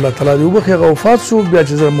خان الله تعالی دې وبخښي هغه وفات شو. بیا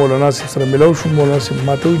چې زه مولانا صاحب سره ملاو شوم، مولانا صاحب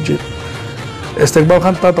ما ته ووایي چې استقبال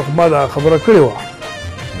خان تا ته خو ما دا خبره کړې وه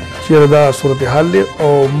چې دا صورتحال دی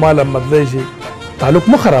او ما له مطلب چې تعلق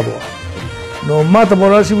مه خرابوه. نو ما ته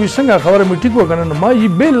مولانا صاحب وایي څنګه خبره مې ټیک وکړه؟ نو ما یې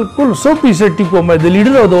بالکل 100% ټیک وم. د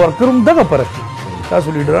لیډر او د ورکر هم دغه فرق دی،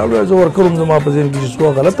 تاسو لیډران وایئ زه ورکر هم زما په ذهن کې چې څه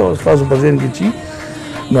غلطه وه ستاسو په ذهن کې چې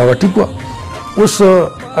نو هغه ټیک وه. اوس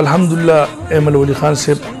الحمدلله ایمل ولی خان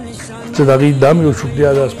صاحب چې د هغې دا هم یو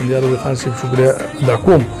شکریا ده، اسفندیار ولی خان صاحب شکریا ادا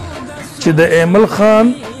کوم چې د ایمل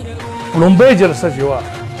خان لومبۍ جلسه چې وه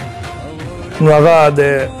نو هغه د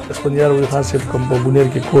اسفندیار ولی خان صاحب کوم په بونیر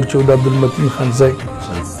کې کور چې و د عبدالمتین خان ځای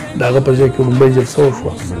د هغه په ځای کې لومبۍ جلسه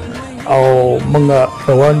وشوه او موږ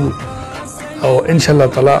روان یو او انشاءالله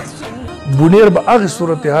تعالی بونیر به هغې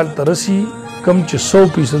صورتحال ته رسي کوم چې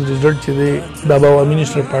 100% رزلټ چې دی دا به عوامی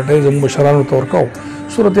نیشنل پارټۍ زموږ مشرانو ته ورکوو.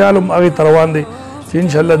 صورتحال هم هغې ته روان دی چې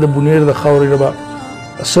انشاءالله د بونیر د خاورې نه به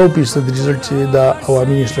 100% رزلټ چې دا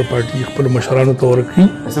عوامی نیشنل پارټي خپل مشرانو ته ورکړي.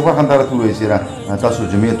 استقبال خان دا راته ووایي چې تاسو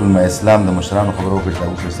جمعیت علماء اسلام د مشرانو خبره وکړه چې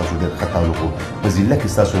اوس ستاسو ډېر ښه تعلق و، په ضلع کې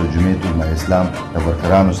ستاسو د جمعیت علماء اسلام د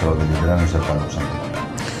ورکرانو سره او د لیډرانو سره تعلق څنګه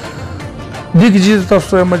دی؟ دې کې چې تاسو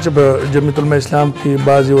ته وایم چې په جمعیت علماء اسلام کې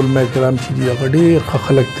بعضې علماء کرام چې دي هغه ډېر ښه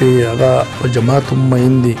خلک دی، هغه په جماعت هم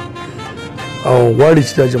مین دي او غواړي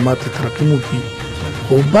چې دا جماعت ترقي هم وکړي.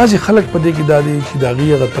 خو بعضې خلک په دې کې دا دی چې د هغې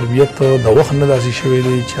هغه تربیت د وخت نه داسې شوی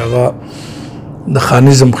دی چې هغه د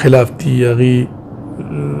خانیزم خلاف دي، هغې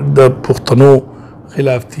د پښتنو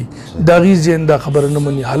خلاف دي، د هغې ذهن دا خبره نه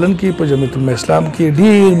مني. حالانکې په جمعیت علماء اسلام کې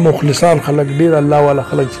ډېر مخلصان خلک، ډېر الله والا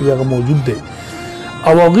خلک چې هغه موجود دی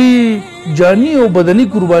او هغې جاني او بدني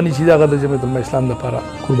قرباني چې هغه د جمعیت علماء اسلام لپاره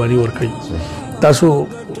قرباني ورکوي. تاسو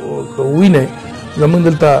وینئ زموږ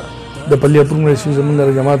دلته د پلیاپور مرشي زموږ د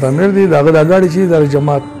جماعت امیر دی، د هغه دا ګاډي چې د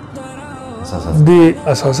جماعت د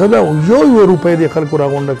اساسه ده او یو روپۍ د خلکو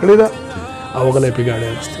راغونډه کړې ده او هغه له پې ګاډی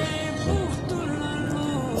اخیستې.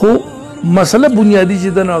 خو مسله بنیادي چې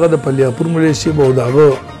ده نو هغه د پلیاپور مرشي او د هغه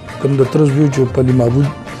کوم د ترس ویو چې پلي معبود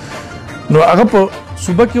نو هغه په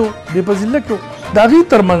صوبه کې و دی په ضلع کې و. د هغې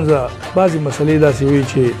ترمنځ بعضې مسلې داسې وي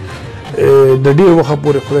چې د ډېر وخت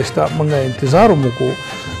پورې خدای شته موږ انتظار هم وکړو.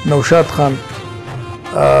 نوشاد خان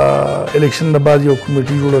الیکشن نه بعد یو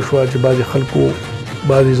کمیټي جوړه شوه چې بعضې خلکو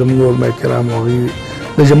بعضې زموږ علماء کرام هغوی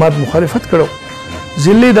د جماعت مخالفت کړو.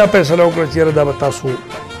 ضلع دا فیصله وکړه چې یاره دا به تاسو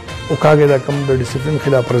وکاږئ، دا کوم د ډسپلین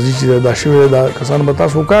خلاف ورزي چې دا شوې دا کسان به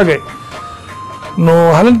تاسو وکاږئ. نو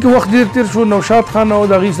حالانکې وخت ډېر تېر شو، نوشاد خان او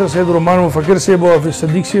د هغې سره سید رحمان مفکر صاحب او حافظ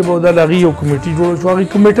صدیق صاحب او دا د هغې یو کمیټي جوړه شوه. هغې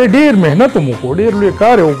کمیټۍ ډېر محنت هم وکړو، ډېر لوی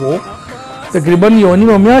کار یې وکړو، تقریبا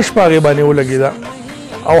 1.5 میاشت په هغې باندې ولګېده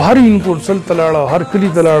او هر وین کونسل ته لاړه، هر کلي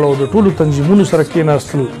ته لاړه او د ټولو تنظیمونو سره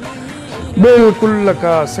کېناستل. بالکل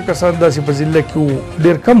لکه څه کسان داسې په ضلع کې وو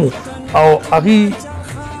ډېر کم او هغې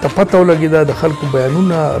ته پته ولګېده د خلکو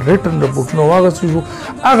بیانونه ریټن رپورټونه واخیستل شو،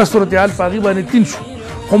 هغه صورتحال په هغې باندې تین شو.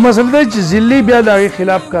 خو مسله دا چې ضلع بیا د هغې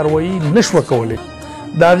خلاف کاروایي نه شوه کولی.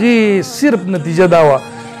 د هغې صرف نتیجه دا وه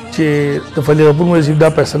چې د فلي غفور مولوي دا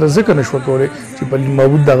فیصله ځکه نه شوه کولی چې پلي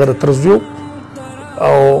معبود د هغه رترس ویو.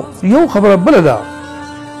 او یو خبره بله ده،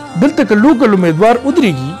 دلته که لوکل امیدوار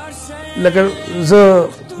ودرېږي، لکه زه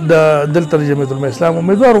د دلته د جمعیت العلماء اسلام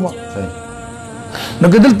امیدوار وم نو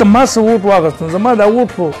که دلته ما څه ووټ واخیستم زما دا ووټ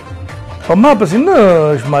خو په ما پسې نه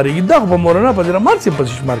شمارېږي دا خو په مولانا فضل الرحمن صاحب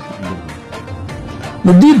پسې شمار کېږي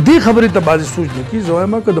نو دې خبرې ته بعضې سوچ نه کړي زه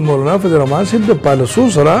وایم که د مولانا فضل الرحمن صاحب د پالیسو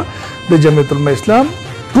سره د جمعیت العلماء اسلام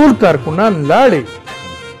ټول کارکنان لاړې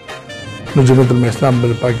نو جمعیت العلماء اسلام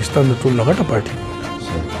بل پاکستان د ټول نه غټه پارټي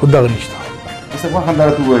خو دغه نشته استقبال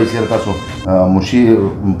همدارته ووایي چې تاسو مشیر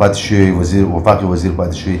پاتې شوي وزیر وفاقي وزیر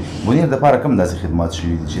پاتې شوي بونیر دپاره کوم داسې خدمات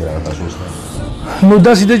شوي دي چې هغه تاسو نو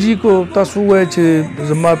داسې ده چې کو تاسو ووایئ چې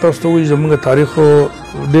زما تاسو ته وایي زموږ تاریخ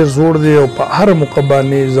ډېر زوړ دی او په هر موقع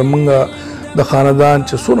باندې زموږ د خاندان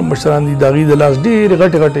چې څومره مشران دي د هغوی د لاس ډېرې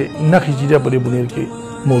غټې غټې نښې چې په دې بونیر کې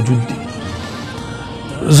موجود دي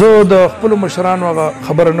زه د خپلو مشرانو هغه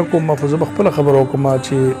خبره نه کوم خو زه به خپله خبره وکړم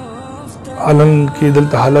چې النګ کې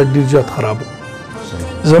دلته حالات ډېر زیات خراب وو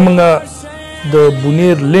زموږ د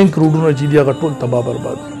بونیر لینک روډونه چې دي هغه ټول تباه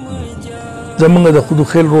برباد زموږ د خودو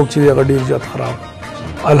خیل روډ چې دی هغه ډېر زیات خراب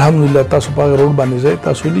الحمدلله تاسو په هغه روډ باندې ځئ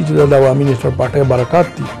تاسو ویلي چې دا د عوامی نیشنل پارټۍ برکات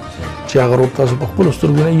دي چې هغه روډ تاسو په خپلو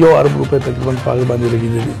سترګو نه 1 ارب روپۍ تقریبا په هغې باندې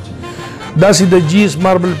لګېدلي داسې د جیس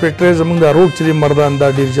ماربل فیکټرۍ زموږ دا روډ چې دی مردان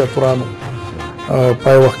دا ډېر زیات وران و په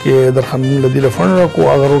یو وخت کې درخان موږ له دې له فنډ راکړو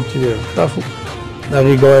هغه روډ چې دی تاسو د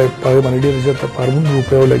هغې ګواه په هغې باندې ډېر زیات په اربونو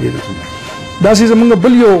روپیو لګېدلي داسې زموږ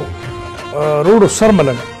بل یو روډ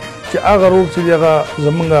سرملنګ چې هغه روډ چې دی هغه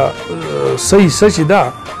زموږ صحیح چې ده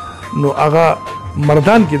نو هغه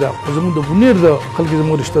مردان کې ده خو زموږ د بونیر د خلک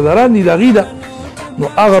زموږ رشته داران دي د هغې ده نو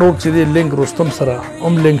هغه روډ چې دی لینک رستم سره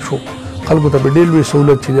هم لینک شو خلکو ته به ډېر لوی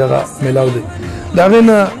سهولت چې دی هغه میلاو دی د هغې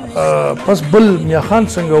نه پس بل میاخان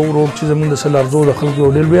څنګه و روډ چې زموږ د سلارزو د خلکو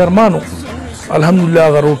یو ډېر لوی ارمان و الحمدلله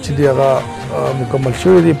هغه روډ چې دی هغه مکمل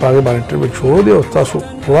شوی دی په هغې باندې ټریفک شروع دی او ستاسو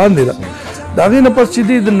وړاندې ده د هغې نه پس چې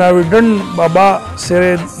دی د ناویډن بابا سره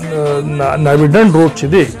ناویډن روډ چې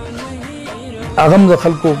دی هغه هم د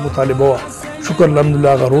خلکو مطالبه وه شکر الحمدلله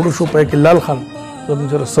هغه روډ شو په کې لال خان زموږ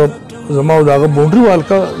سره سب زما او د هغه باونډري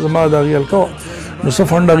والکه زما د هغې حلقه وه نو څه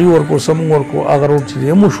فنډ هغې ورکړو څه مونږ ورکړو هغه روډ چې دی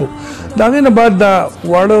هم وشو د هغې نه بعد دا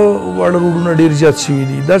واړه روډونه ډېر زیات شوي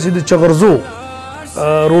دي داسې د چغرزو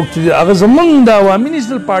روډ چې دی هغه زموږ د عوامي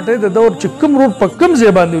نیشنل پارټۍ د دور چې کوم روډ په کوم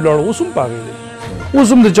ځای باندې ولاړو اوس هم په هغې دی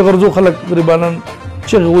اوس هم د چغرزو خلک غریبانان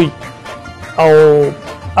چغې وایي او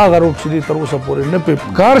هغه روډ چې دی تر اوسه پورې نه پې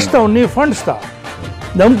کار شته او نه فنډ شته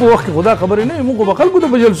د هم په وخت کې خدا خبرې نه وي موږ خو به خلکو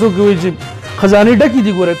ته په جلسو کې وایي چې خزانې ډکې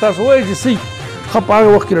دي ګورئ تاسو وایئ چې صحیح ښه په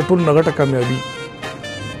هغه وخت کې د ټولو نه غټه کامیابي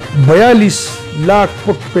 42 लाख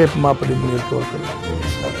فټ پیپ ما په دې بونیر کې ورکړی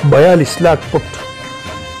 42 लाख فټ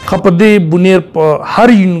ښه په دې بونیر په هر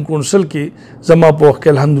یونین کونسل کې زما په وخت کې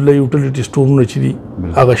الحمدلله یوټیلیټي سټورونه چې دي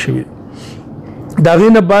هغه شوي د هغې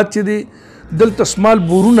نه بعد چې دی دلته سمال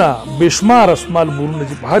بورونه بېشماره سمال بورونه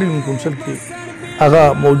چې په هر یونین کونسل کې هغه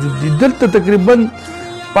موجود دي دلته تقریبا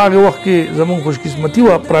په هغې وخت کې زموږ خوشقسمتي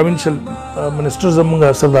وه پراوینشل منسټر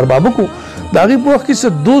زموږ سردار بابک و د هغې په وخت کې څه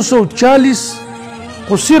 240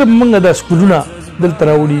 خو صرف موږ دا سکولونه دلته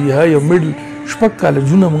راوړي دي یو میډل شپږ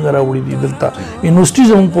کالجونه موږ راوړي دي دلته یونیورسټي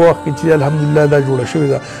زموږ په وخت کې چې الحمدلله دا جوړه شوې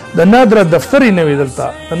ده د نادره دفتر یې نه وي دلته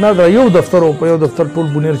د نادره یو دفتر و په یو دفتر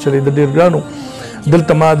ټول بونیر چلېده ډېر ګران و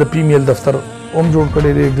دلته ما د پی میل دفتر هم جوړ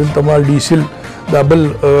کړی دی دلته ما ډیسل دا بل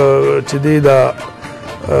چې دی دا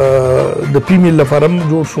د پی میل لپاره هم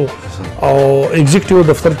جوړ شو او ایگزیکټیو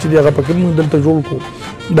دفتر چې دی هغه پکې موږ دلته جوړ کړو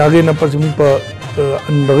د هغې نه پس موږ په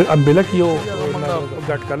امبیله کې یو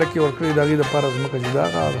ګاټکاله کې ورکړی د هغې دپاره ځمکه چې دا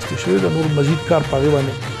هغه اخیستې شوې ده نور مزید کار په هغې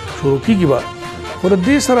باندې شروع کېږي به خو د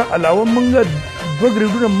دې سره علاوه موږ 2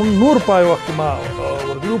 ګریډونه موږ نور په هغه وخت کې ما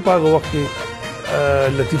ورکړي په هغه وخت کې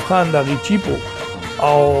لطیف خان د هغې چیپ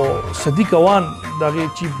او صدیق اوان د هغې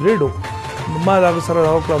چیپ ګریډ و ما د هغه سره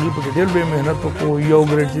دا وکړو هغوی پکې ډېر بې محنت وکړو یو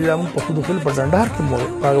ګریډ چې دا موږ په خودو خیل په ډنډار کې مو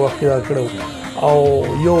په هغه وخت کې دا کړی او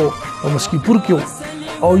یو په مسکیپور کې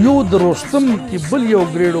او یو د روستم کې بل یو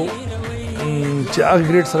ګریډ و چې هغه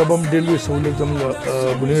ګریډ سره به هم ډېر لوی سهولت زموږ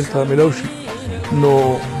بونیر ته میلاو شي نو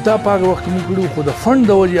دا په هغه وخت کې موږ کړي خو د فنډ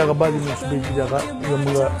د وجې هغه بعضې منصوبې چې هغه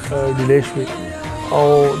زموږ ډیلی شوې او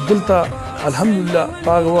دلته الحمدلله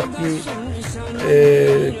په هغه وخت کې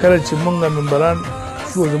کله چې موږ ممبران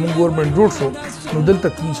شو زموږ ګورنمنټ جوړ شو نو دلته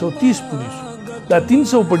 330 پولیس دا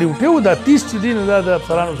 300 په ډیوټي و دا 30 چې دی نو دا د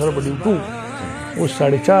افسرانو سره په ډیوټو اوس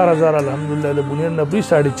 4500 الحمدلله د بونیر نه بری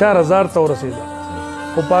 4500 ته ورسېده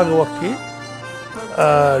خو په هغه وخت کې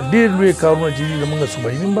ډېر لوی کارونه چې دي زموږ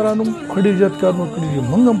صوبایي ممبرانو هم ښه ډېر زیات کارونه کړي دي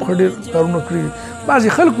موږ هم ښه ډېر کارونه کړي دي بعضې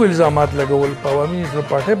خلکو الزامات لګول په عوامي نیشنل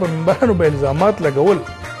پارټۍ په ممبرانو به الزامات لګول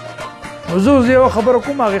نو زه یوه خبره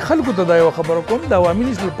کوم هغې خلکو ته دا یوه خبره کوم د عوامي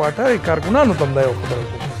نیشنل پارټۍ کارکنانو ته هم دا یوه خبره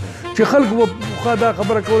کوم چې خلکو به پخوا دا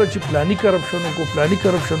خبره کوله چې پلاني کرپشن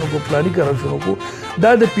وکړو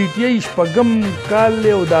دا د پی ټی آی شپږم کال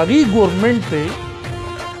دی او د هغې ګورنمنټ دی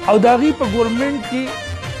او د هغې په ګورنمنټ کې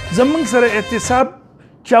زموږ سره احتساب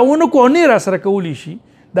چا ونه کو او نه یې راسره کولی شي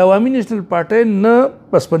د عوامی نیشنل پارټۍ نه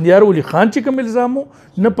پسپندیار ولی خان چې کوم الزام و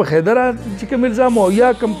نه په حیدر چې کوم الزام او یا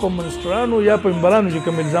کوم په منسټرانو یا په ممبرانو چې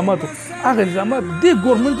کوم الزامات هغه الزامات دې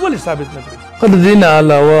ګورنمنټ ولې ثابت نه کړي. خو د دې نه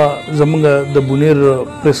علاوه زموږ د بونیر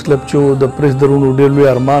پریس کلب چې د پریس درونو ډېر لوی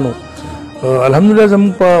ارمان و الحمدلله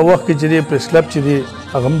زموږ په وخت کې چې دی پریس کلب چې دی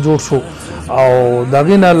هغه هم جوړ شو او د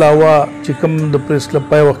هغې نه علاوه چې کوم د پریس کلب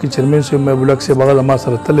پای وخت کې چیرمین صاحب محبوب الله صاحب هغه زما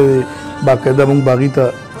سره تللی دی باقاعده موږ به هغې ته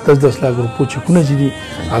 10 लाख روپو چکونه چې دي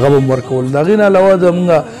هغه به م ورکول. د هغې نه علاوه زموږ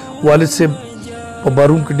والد صاحب په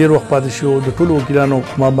بارون کې ډېر وخت پاتې شي او د ټولو وکیلانو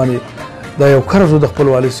ما باندې دا یو قرض و د خپل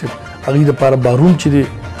والد صاحب هغې دپاره بارون چې دی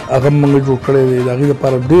هغه موږ جوړ کړی دی. د هغې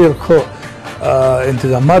دپاره ډېر ښه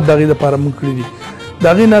انتظامات د هغې دپاره موږ کړي دي. د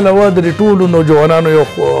هغې نه علاوه د دې ټولو نوجوانانو یو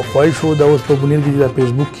خواهش و دا اوس په بونیر کې دا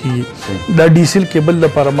فیسبوک کېږي دا ډي سیل کیبل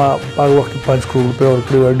لپاره ما په هغه وخت کې 5 کروڑ روپۍ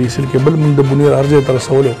ورکړي وه. ډي سیل کیبل موږ د بونیر هر ځای ته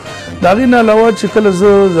رسولی و. د هغې نه علاوه چې کله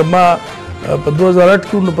زه زما په 2008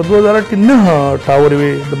 کې نو په 2008 کې 9 ټاور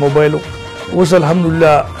وې د موبایلو اوس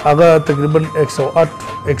الحمدلله هغه تقریبا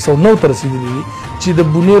 109 ته رسېدلي دي چې د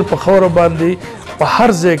بونیر په خاوره باندې په هر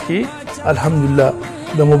ځای کې الحمدلله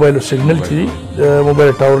د موبایل سیګنل چې موبایل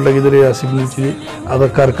ټاور لګېدلی یا سیګنل چې هغه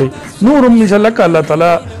کار کوي. نور هم انشاءالله که الله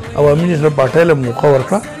تعالی عوامي نیشنل پارټۍ له موقع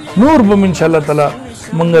ورکړه نور به هم انشاءالله تعالی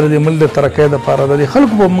موږ د دې ملک د ترقۍ دپاره د دې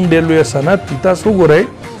خلکو به موږ ډېر لوی احسانات دي. تاسو وګورئ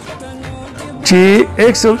چې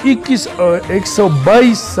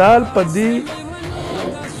 122 سال په دې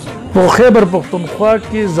په خیبر پښتونخوا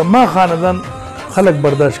کې زما خاندان خلک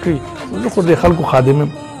برداشت کوي. زه خو د خلکو خادم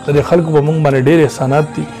یم د دې خلکو به موږ باندې ډېر احسانات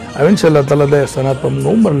دي او انشاءالله تعالی د احسانات په موږ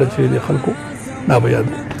عمر له چې د خلکو نه به یاد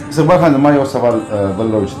وي. استقبال خان زما یو سوال بل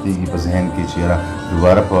راوچتېږي په ذهن کې چې یاره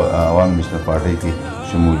دوباره په عوامی نیشنل پارټۍ کې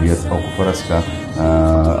شمولیت او که فرض کا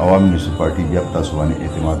عوامی نیشنل پارټۍ بیا په تاسو باندې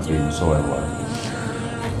اعتماد کوي نو څه وایي غواړئ؟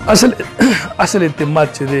 اصل اعتماد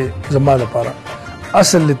چې دی زما لپاره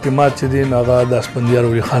اصل اعتماد چې دی نو هغه د اسفندیار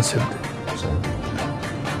ولی خان صاحب دی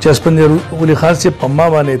چې اسفندیار ولی خان صاحب په ما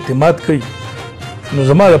باندې اعتماد کوي نو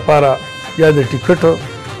زما لپاره یا د ټیکټ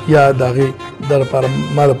یا د هغې د لپاره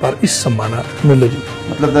ما لپاره هېڅ معنا نه لري.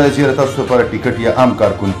 مطلب دا چې تاسو لپاره ټیکټ یا عام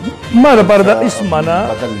کارکون ما لپاره دا هېڅ معنا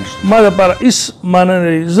ما لپاره هېڅ معنا نه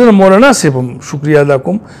لري. زه د مولانا صاحب هم شکریه ادا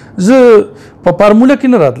کوم زه په فارموله کې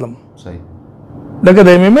نه راتلم لکه د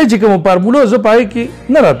MMA چې کوم فارموله زه په هغې کې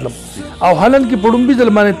نه راتلم او حالان کې په ډومبي ځل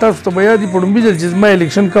باندې تاسو ته به یاد وي په ډومبي ځل چې زما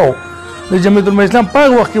الیکشن کوو د جمعیت المه اسلام په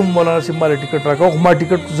هغه وخت کې مولانا صاحب ما ټیکټ راکړه خو ما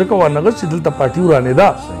ټیکټ ځکه وانغست چې دلته پارټي ورانېده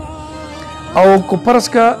او که فرض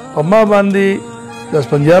کا په ما باندې د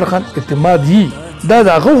اسفندیار خان اعتماد وي دا د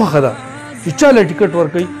هغه خوښه ده چې چا له ټیکټ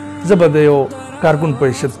ورکوي زه به د یو کارکون په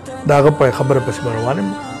حیثیت د هغه په خبره پسې به روان یم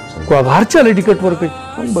کو هغه هر چا له ټیکټ ورکوي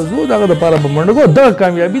موږ به ځو د هغه دپاره به منډه کوو. دغه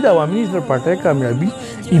کامیابي د عوامي نیشنل پارټۍ کامیابي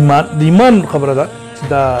د ایمان خبره ده چې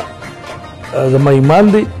دا زما ایمان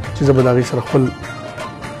دی چې زه به د هغې سره خپل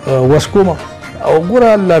وس کوم او ګوره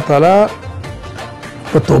الله تعالی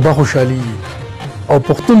په توبه خوشحالېږي او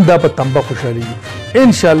پښتون دا په تنبه خوشحالېږي.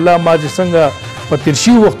 انشاءالله ما چې څنګه په تېر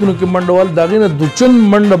شوي وختونو کې منډه وال د هغې نه دوچن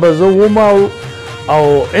منډه به زه ومه او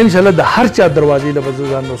انشاءالله د هر چا دروازې له به زه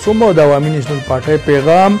ځان رسوم او د عوامي نیشنل پارټۍ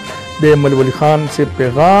پیغام د احمد ولی خان صاحب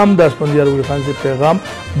پیغام د اسفندیار ولی خان صاحب پیغام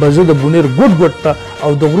به زه د بونیر ګوټ ګوټ ته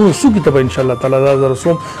او د غرونو څوکې ته به انشاءالله تعالی دا زه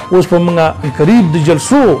رسوم. اوس په موږ قریب د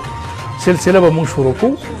جلسو سلسله به موږ شروع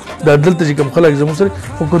کوو دا دلته چې کوم خلک زموږ سره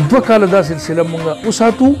خو که 2 کاله دا سلسله موږ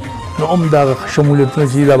وساتو نو هم دا شمولیتونه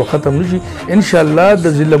چې دا به ختم نه شي. انشاءالله د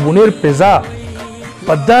ضلع بونیر فضا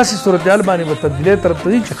په داسې صورتحال باندې به تبدیلی طرف ته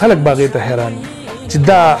ځي چې خلک به هغې ته حیران وي چې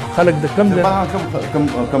دا خلک د کم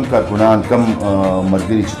کم کارکنان کم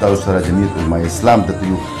ملګري چې تاسو سره جمعیت علماء اسلام دلته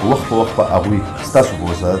یو وخت په وخت به هغوی ستاسو په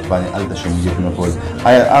وسادت باندې هلته شمولیتونه کول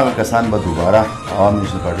آیا هغه کسان به دوباره عوامي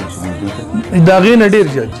نیشنل پارټۍ کې شمولیت وکړي؟ د هغې نه ډېر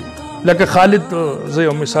زیات دي لکه خالد زه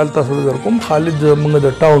یو مثال تاسو ته درکوم. خالد موږ د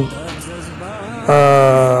ټاون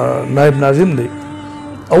نائب ناظم دی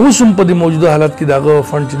او اوس هم په دې موجوده حالت کې د هغه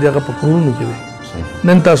فنډ چې دی هغه په کروڑونو کې دی.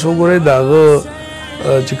 نن تاسو وګورئ د هغه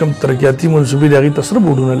چې کوم ترقیاتي منصوبې د هغې ته سره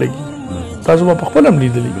بورډونه لګي تاسو به پخپله هم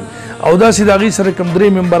لیدلي او داسې د هغې سره کوم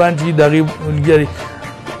 3 ممبران چې د هغې ملګري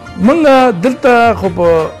موږ دلته خو په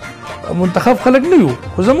منتخب خلک نه یو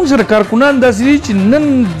خو زموږ سره کارکنان داسې دي چې نن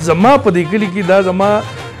زما په دې کلي کې دا زما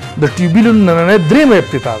د ټیوبیلو نننۍ 3مه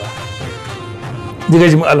افتتاح ده ځکه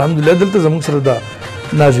چې الحمدلله دلته زموږ سره دا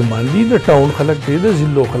ناظمان دي د ټاون خلک دی د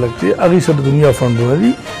ضلعو خلک دی هغې سره دنیا فنډونه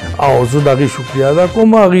دي او زه د هغې شکریه ادا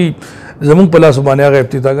کوم. هغې زمونږ په لاس باندې هغه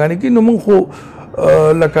افتتاحګانې کوي. نو موږ خو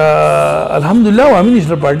لکه الحمدلله عوامی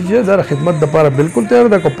نیشنل پارټي چې دا خدمت دپاره بالکل تیار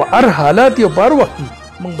ده. که په هر حالات یو په هر وخت کې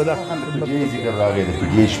موږ به دا خدمت ذکر راغی د پی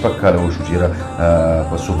ډي ای 6 کاله وشو چې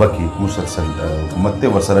په صوبه کې مسلسل حکومت دی،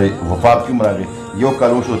 ورسره وفاق کې هم راغی. یو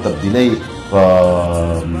کال وشو تبدیلۍ په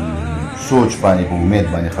سوچ باندې په امید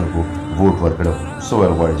باندې خلکو ووټ ورکړو. څه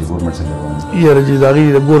ویل غواړي چې ګورمنټ څنګه روان دی؟ یاره جي د هغې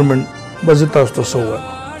د ګورمنټ به زه تاسو ته څه ووایم،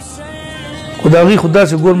 خو د هغې خو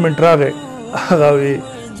داسې ګورمنټ راغی هغه وې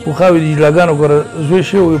پخوا وې د جلاګانو ګوره زوی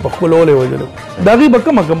شوی وي په خپله ولی وژلی د هغې به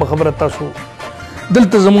کمه خبره تاسو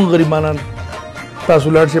دلته زمونږ غریبانان تاسو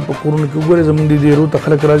لاړ شئ په کورونو کې وګورئ زمونږ د دیرو ته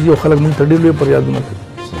خلک راځي او خلک مونږ ته ډېر لوی فریادونه کوي.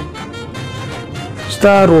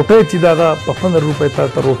 ستا روټۍ چې د هغه په 15 روپۍ تا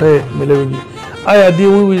ته روټۍ میلوېږي، آیا دې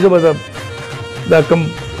ووایي زه به دا کوم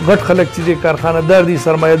غټ خلک چې دی کارخانه دار دي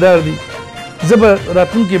سرمایه دار دي زه به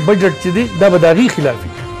راتلونکي بجټ چې دی دا به د هغې خلاف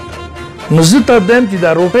وي؟ نو زه ته دایم چې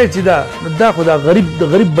دا روټۍ چې ده دا خو د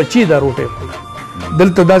غریب بچي دا روټۍ خوري.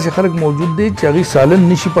 دلته داسې خلک موجود دی چې هغې سالن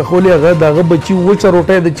نشي پخولی، هغه د هغه بچي وچه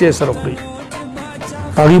روټۍ د چای سره خوري،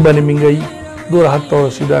 هغې باندې مهنګایي دومره حد ته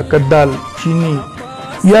ورسېده. که دال چیني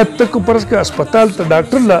یا ته که فرض کړه اسپتال ته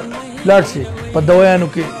ډاکټر لاړ شي په دوایانو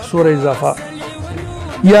کې څومره اضافه،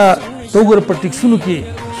 یا ته وګوره په ټیکسونو کې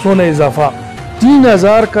څونه اضافه.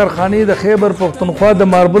 3000 کارخانې د خیبر پښتونخوا د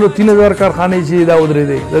ماربلو 3000 کارخانې چې دا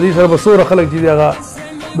ودرېدې، د دې سره به څومره خلک چې دی هغه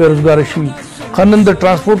بېروزګاره شوي. نن د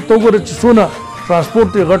ټرانسپورټ ته وګوره چې څونه ټرانسپورټ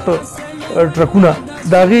دی غټ ټرکونه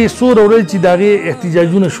د هغې څومره ورځې چې د هغې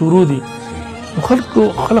احتجاجونه شروع دي. نو خلک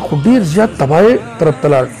خو ډېر زیات تباهۍ طرف ته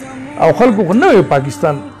لاړ او خلکو خو نوی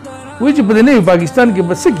پاکستان وایي چې په دې نوي پاکستان کې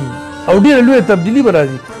به څه کېږي او ډېره لویه تبدیلي به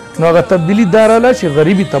راځي. نو هغه تبدیلي دا راله چې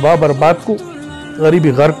غریبي تباه برباد کو،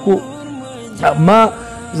 غریبي غرق کو.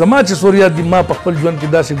 زما چې سوریات دي ما په خپل ژوند کې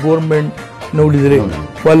داسې ګورنمنټ نه و لیدلی،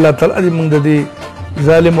 خو الله تعالی دې موږ د دې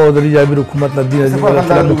ظالم او د جابر حکومت نه دین عظیم الله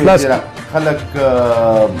تعالی خلاص خلک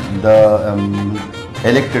د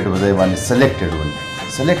الیکټډ وځای باندې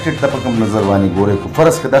سلیکټډ ته په کوم نظر باندې ګورئ؟ که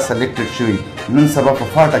فرض که دا سلیکټډ شوي نن سبا په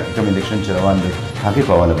فاټه کې کوم الیکشن چې روان دی هغې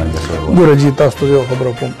په حواله باندې ګوره جي تاسو ته یو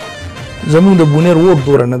خبره کوم، زموږ د بونیر ووټ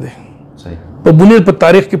دوره نه دی. په بونیر په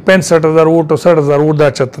تاریخ کې 65,000 ووټ او 60,000 ووټ دا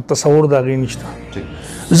چاته تصور د هغې نشته.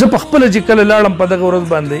 زه په خپله چې کله لاړم په دغه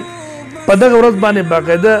ورځ باندې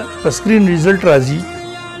باقاعده په سکرین ریزلټ راځي،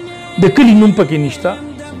 د کلي نوم پکې نشته،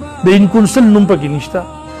 د انکونسل نوم پکې نشته،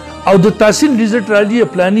 او د تحصیل ریزلټ راځي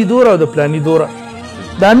پلاني دوره او د پلاني دوره.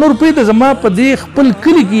 دا نور پرې د زما په دې خپل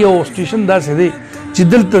کلي کې یو سټیشن داسې دی چې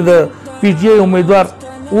دلته د پی ټي آی امیدوار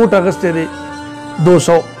ووټ اخیستی دی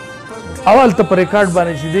 200 او هلته په ریکارډ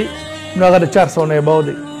باندې چې دی نو هغه د 400 نه اباو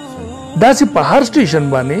دی. داسې په هر سټیشن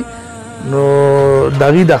باندې نو د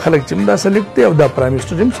هغې دا خلک چې دا سلیکټ دی او دا پرایم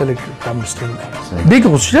منسټر هم سلیکټ پرایم منسټر دی. دې کې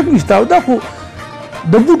خو شک نشته. او دا خو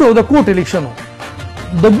د بوټ او د کوټ الیکشن و،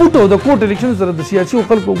 د بوټ او د کوټ الیکشن سره د سیاسي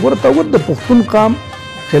خلکو ګوره ته وګوره د پښتون قام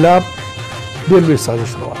خلاف ډېر لوی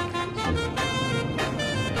سازش روان دی.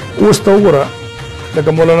 اوس ته وګوره لکه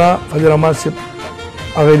مولانا فضل الرحمن صاحب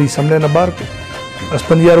هغه د اسمبلۍ نه بار کړو،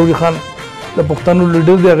 اسفندیار ولی خان د پښتنو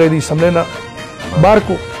لیډر دی هغه د اسمبلۍ نه بار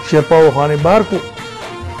کو، شیرپا خان بار کو.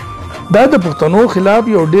 دا د پښتنو خلاف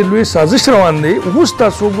یو ډېر لوی سازش روان دی. اوس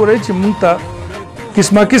تاسو وګورئ چې موږ ته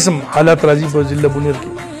قسم حالات راځي په ضلع بونیر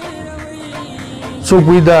کې. څوک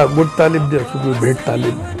وایي دا ګډ طالب دی، څوک وایي بهټ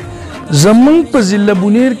طالب. زمونږ په ضلع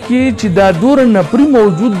بونیر کې چې دا دوره نفري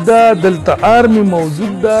موجود ده، دلته آرمي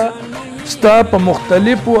موجود ده، ستا په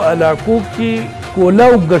مختلفو علاقو کې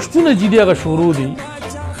کولاو ګشتونه چې دي هغه شروع دي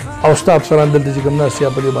او ستا افسران دلته چې کوم ناست یا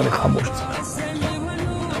په دې باندې خاموش دي.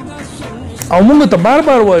 او موږ ته بار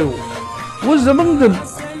وایو اوس زمونږ د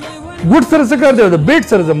ګوټ سره څه کار دی او د بیټ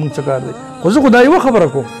سره زمونږ څه کار دی. خو زه خو دا یوه خبره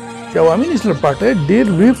کوم چې عوامي نیشنل پارټۍ ډېر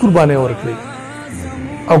لوی قربانۍ ورکړې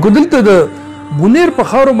او که دلته د بونیر په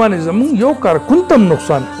خاورو باندې زمونږ یو کارکون ته هم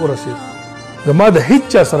نقصان ورسېد، زما د هیڅ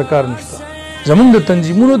چا سرکار نشته، زمونږ د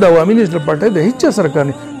تنظیمونو د عوامي نیشنل پارټۍ د هیڅ چا سرکار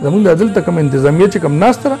نه، زمونږ د دلته کوم انتظامیه چې کوم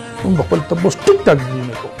ناسته ده موږ به خپل تپوس ټیک ټاک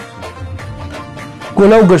نه کوو.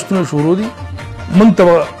 کولاو ګشتونه شروع دي، موږ ته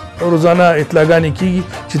روزانه اطلاعګانې کېږي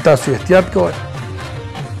چې تاسو احتیاط کوئ.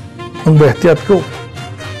 موږ به احتیاط کوو،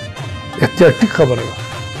 احتیاط ټیک خبره ده،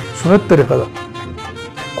 سنت طریقه ده،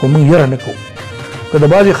 خو موږ یره نه کوو. که د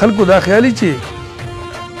بعضې خلکو دا خیالي چې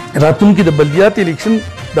راتلونکي د بلدیات الیکشن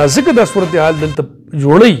دا ځکه دا صورتحال دلته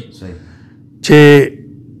جوړوي چې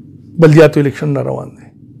بلدیاتو الیکشن نه روان دی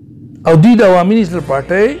او دوی د عوامي نیشنل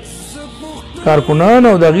پارټۍ کارکنان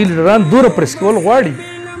او د هغې لیډران دومره پریس کول غواړي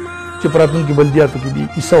چې په راتلونکي بلدیاتو کې دي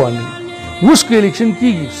کیسه وانه وي. اوس که الیکشن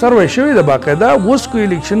کېږي سروی شوی ده باقاعده، اوس که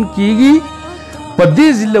الیکشن کېږي په دې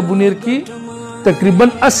ضلع بونیر کې تقریبا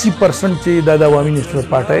 80% چې دا د عوامي نیشنل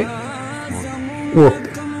پارټۍ ووټ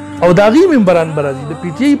دی او د هغې ممبران به راځي د پی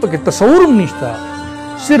ټي آی پکې تصور هم نشته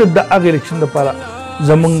صرف د هغې الیکشن دپاره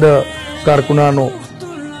زموږ د کارکنانو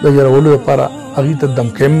د جوړولو لپاره هغې ته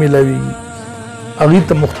دمکۍ هم میلاویږي هغې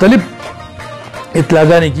ته مختلف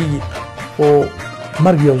اطلاعګانې کېږي خو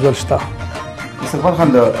مرګ یو ځل شته استقبال خان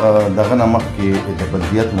دغه نه مخکې د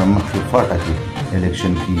بلدیاتو نه مخکې فاټه کې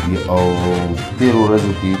الیکشن کېږي او تېرو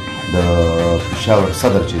ورځو کې د پېښور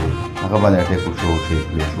صدر چې دی هغه باندې اټیک وشو شهید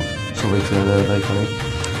کړی شو څه وایي چې دا یې کړی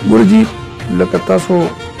ګوره جي لکه تاسو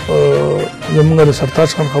زموږ د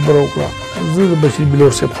سرتاج خان خبره وکړه زه د بشیر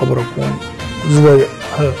بلور صاحب خبره کوم زه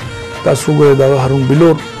تاسو وګورئ د هارون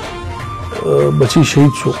بلور بچی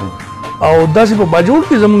شهید شو او داسې په باجوړ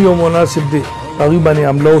کې زموږ یو مناسب دی هغې باندې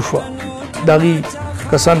حمله وشوه د هغې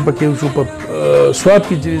کسان پکې وشو په سوات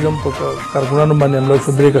کې چې زموږ په کارکنانو باندې حمله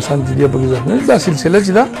وشوه 3 کسان چې دي پکې زخمي دا سلسله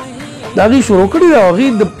چې ده د هغې شروع کړې ده او هغې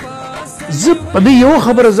زه په دې یوه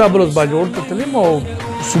خبره زه بل اوس باجوړ ته تلم او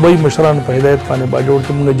صوبایي مشرانو په هدایت باندې باجوړ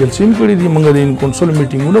ته موږ جلسې هم کړي دي موږ د کونسل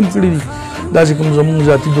میټینګونه هم کړي دي داسې کوم زموږ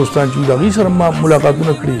ذاتي دوستان چې د هغې سره ما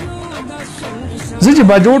ملاقاتونه کړي زه چې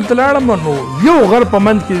باجوړ ته لاړم نو یو غر په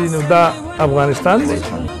منځ کې دی نو دا افغانستان دی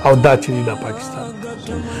او دا چې دی دا پاکستان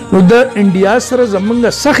نو د انډیا سره زموږ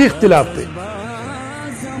سخت اختلاف دی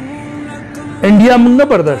انډیا موږ نه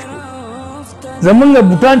برداشت کړو زموږ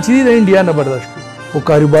بوټان چې دی د انډیا نه برداشت کړو خو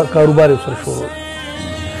کاروبار یې سره شروع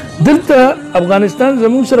دلته افغانستان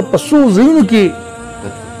زموږ سره په څو ځایونو کې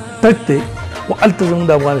ټک دی خو هلته زموږ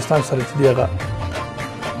د افغانستان سره چې دی هغه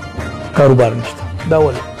کاروبار نشته دا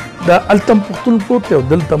ولې دا هلته هم پښتون پروت دی او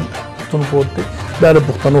دلته هم پښتون پروت دی دا د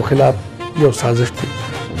پښتنو خلاف یو سازش دی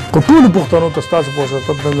خو ټولو پښتنو ته ستاسو په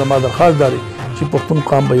واسطه زما درخواست دا دی چې پښتون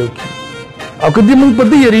قام به یو کړي او که دې موږ په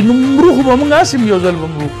دې یاري نو مرو خو به موږ هسې یو ځل به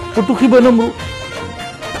مرو په ټوخي به نه مرو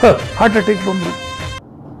هارټ اټیک به مرو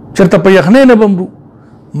چېرته په یخنۍ نه به مرو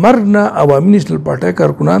مرګ نه عوامي نیشنل پارټۍ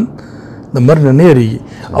کارکنان د مرګ نه نه یېرېږي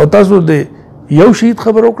او تاسو د یو شهید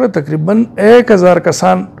خبر وکړه تقریبا 1000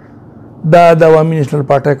 کسان دا د عوامی نیشنل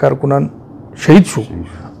پارټۍ کارکنان شهید شو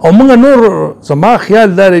او موږ نور زما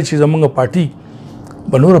خیال دا دی چې زموږ پارټي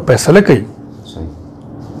به نوره فیصله کوي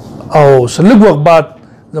او څه لږ وخت بعد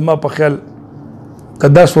زما په خیال که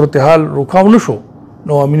دا صورتحال روکاو نه شو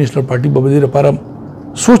نو عوامی نیشنل پارټي به د دې لپاره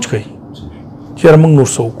سوچ کوي چې یاره موږ نور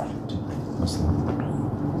څه وکړو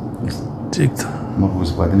ٹھیک ده ما خو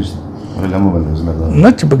څه پاتې نشته ولا ما بل زما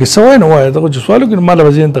نه چې پکې څه وایي نو وایه ته خو چې سوال وکړې ما له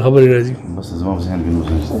به ذهن ته خبرې راځي بس زما په ذهن کې نو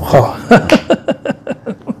څه ښه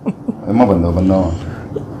ما بندو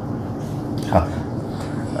ها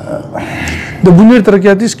د بونیر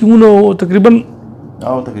ترقیاتي سکیمونو تقریبا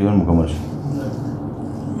مکمل شو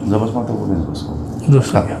زه بس ما ته وګورم بس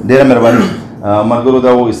دوستان ډېره مهرباني ملګرو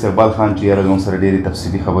دا و استقبال خان چې یاره زموږ سره ډېرې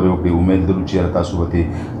تفصیلي خبرې وکړې امید لرو چې یاره تاسو به ترې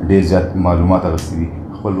ډېر زیات معلومات اخیستي وي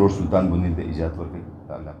خپل ورور سلطان بونیر ته اجازه ورکوي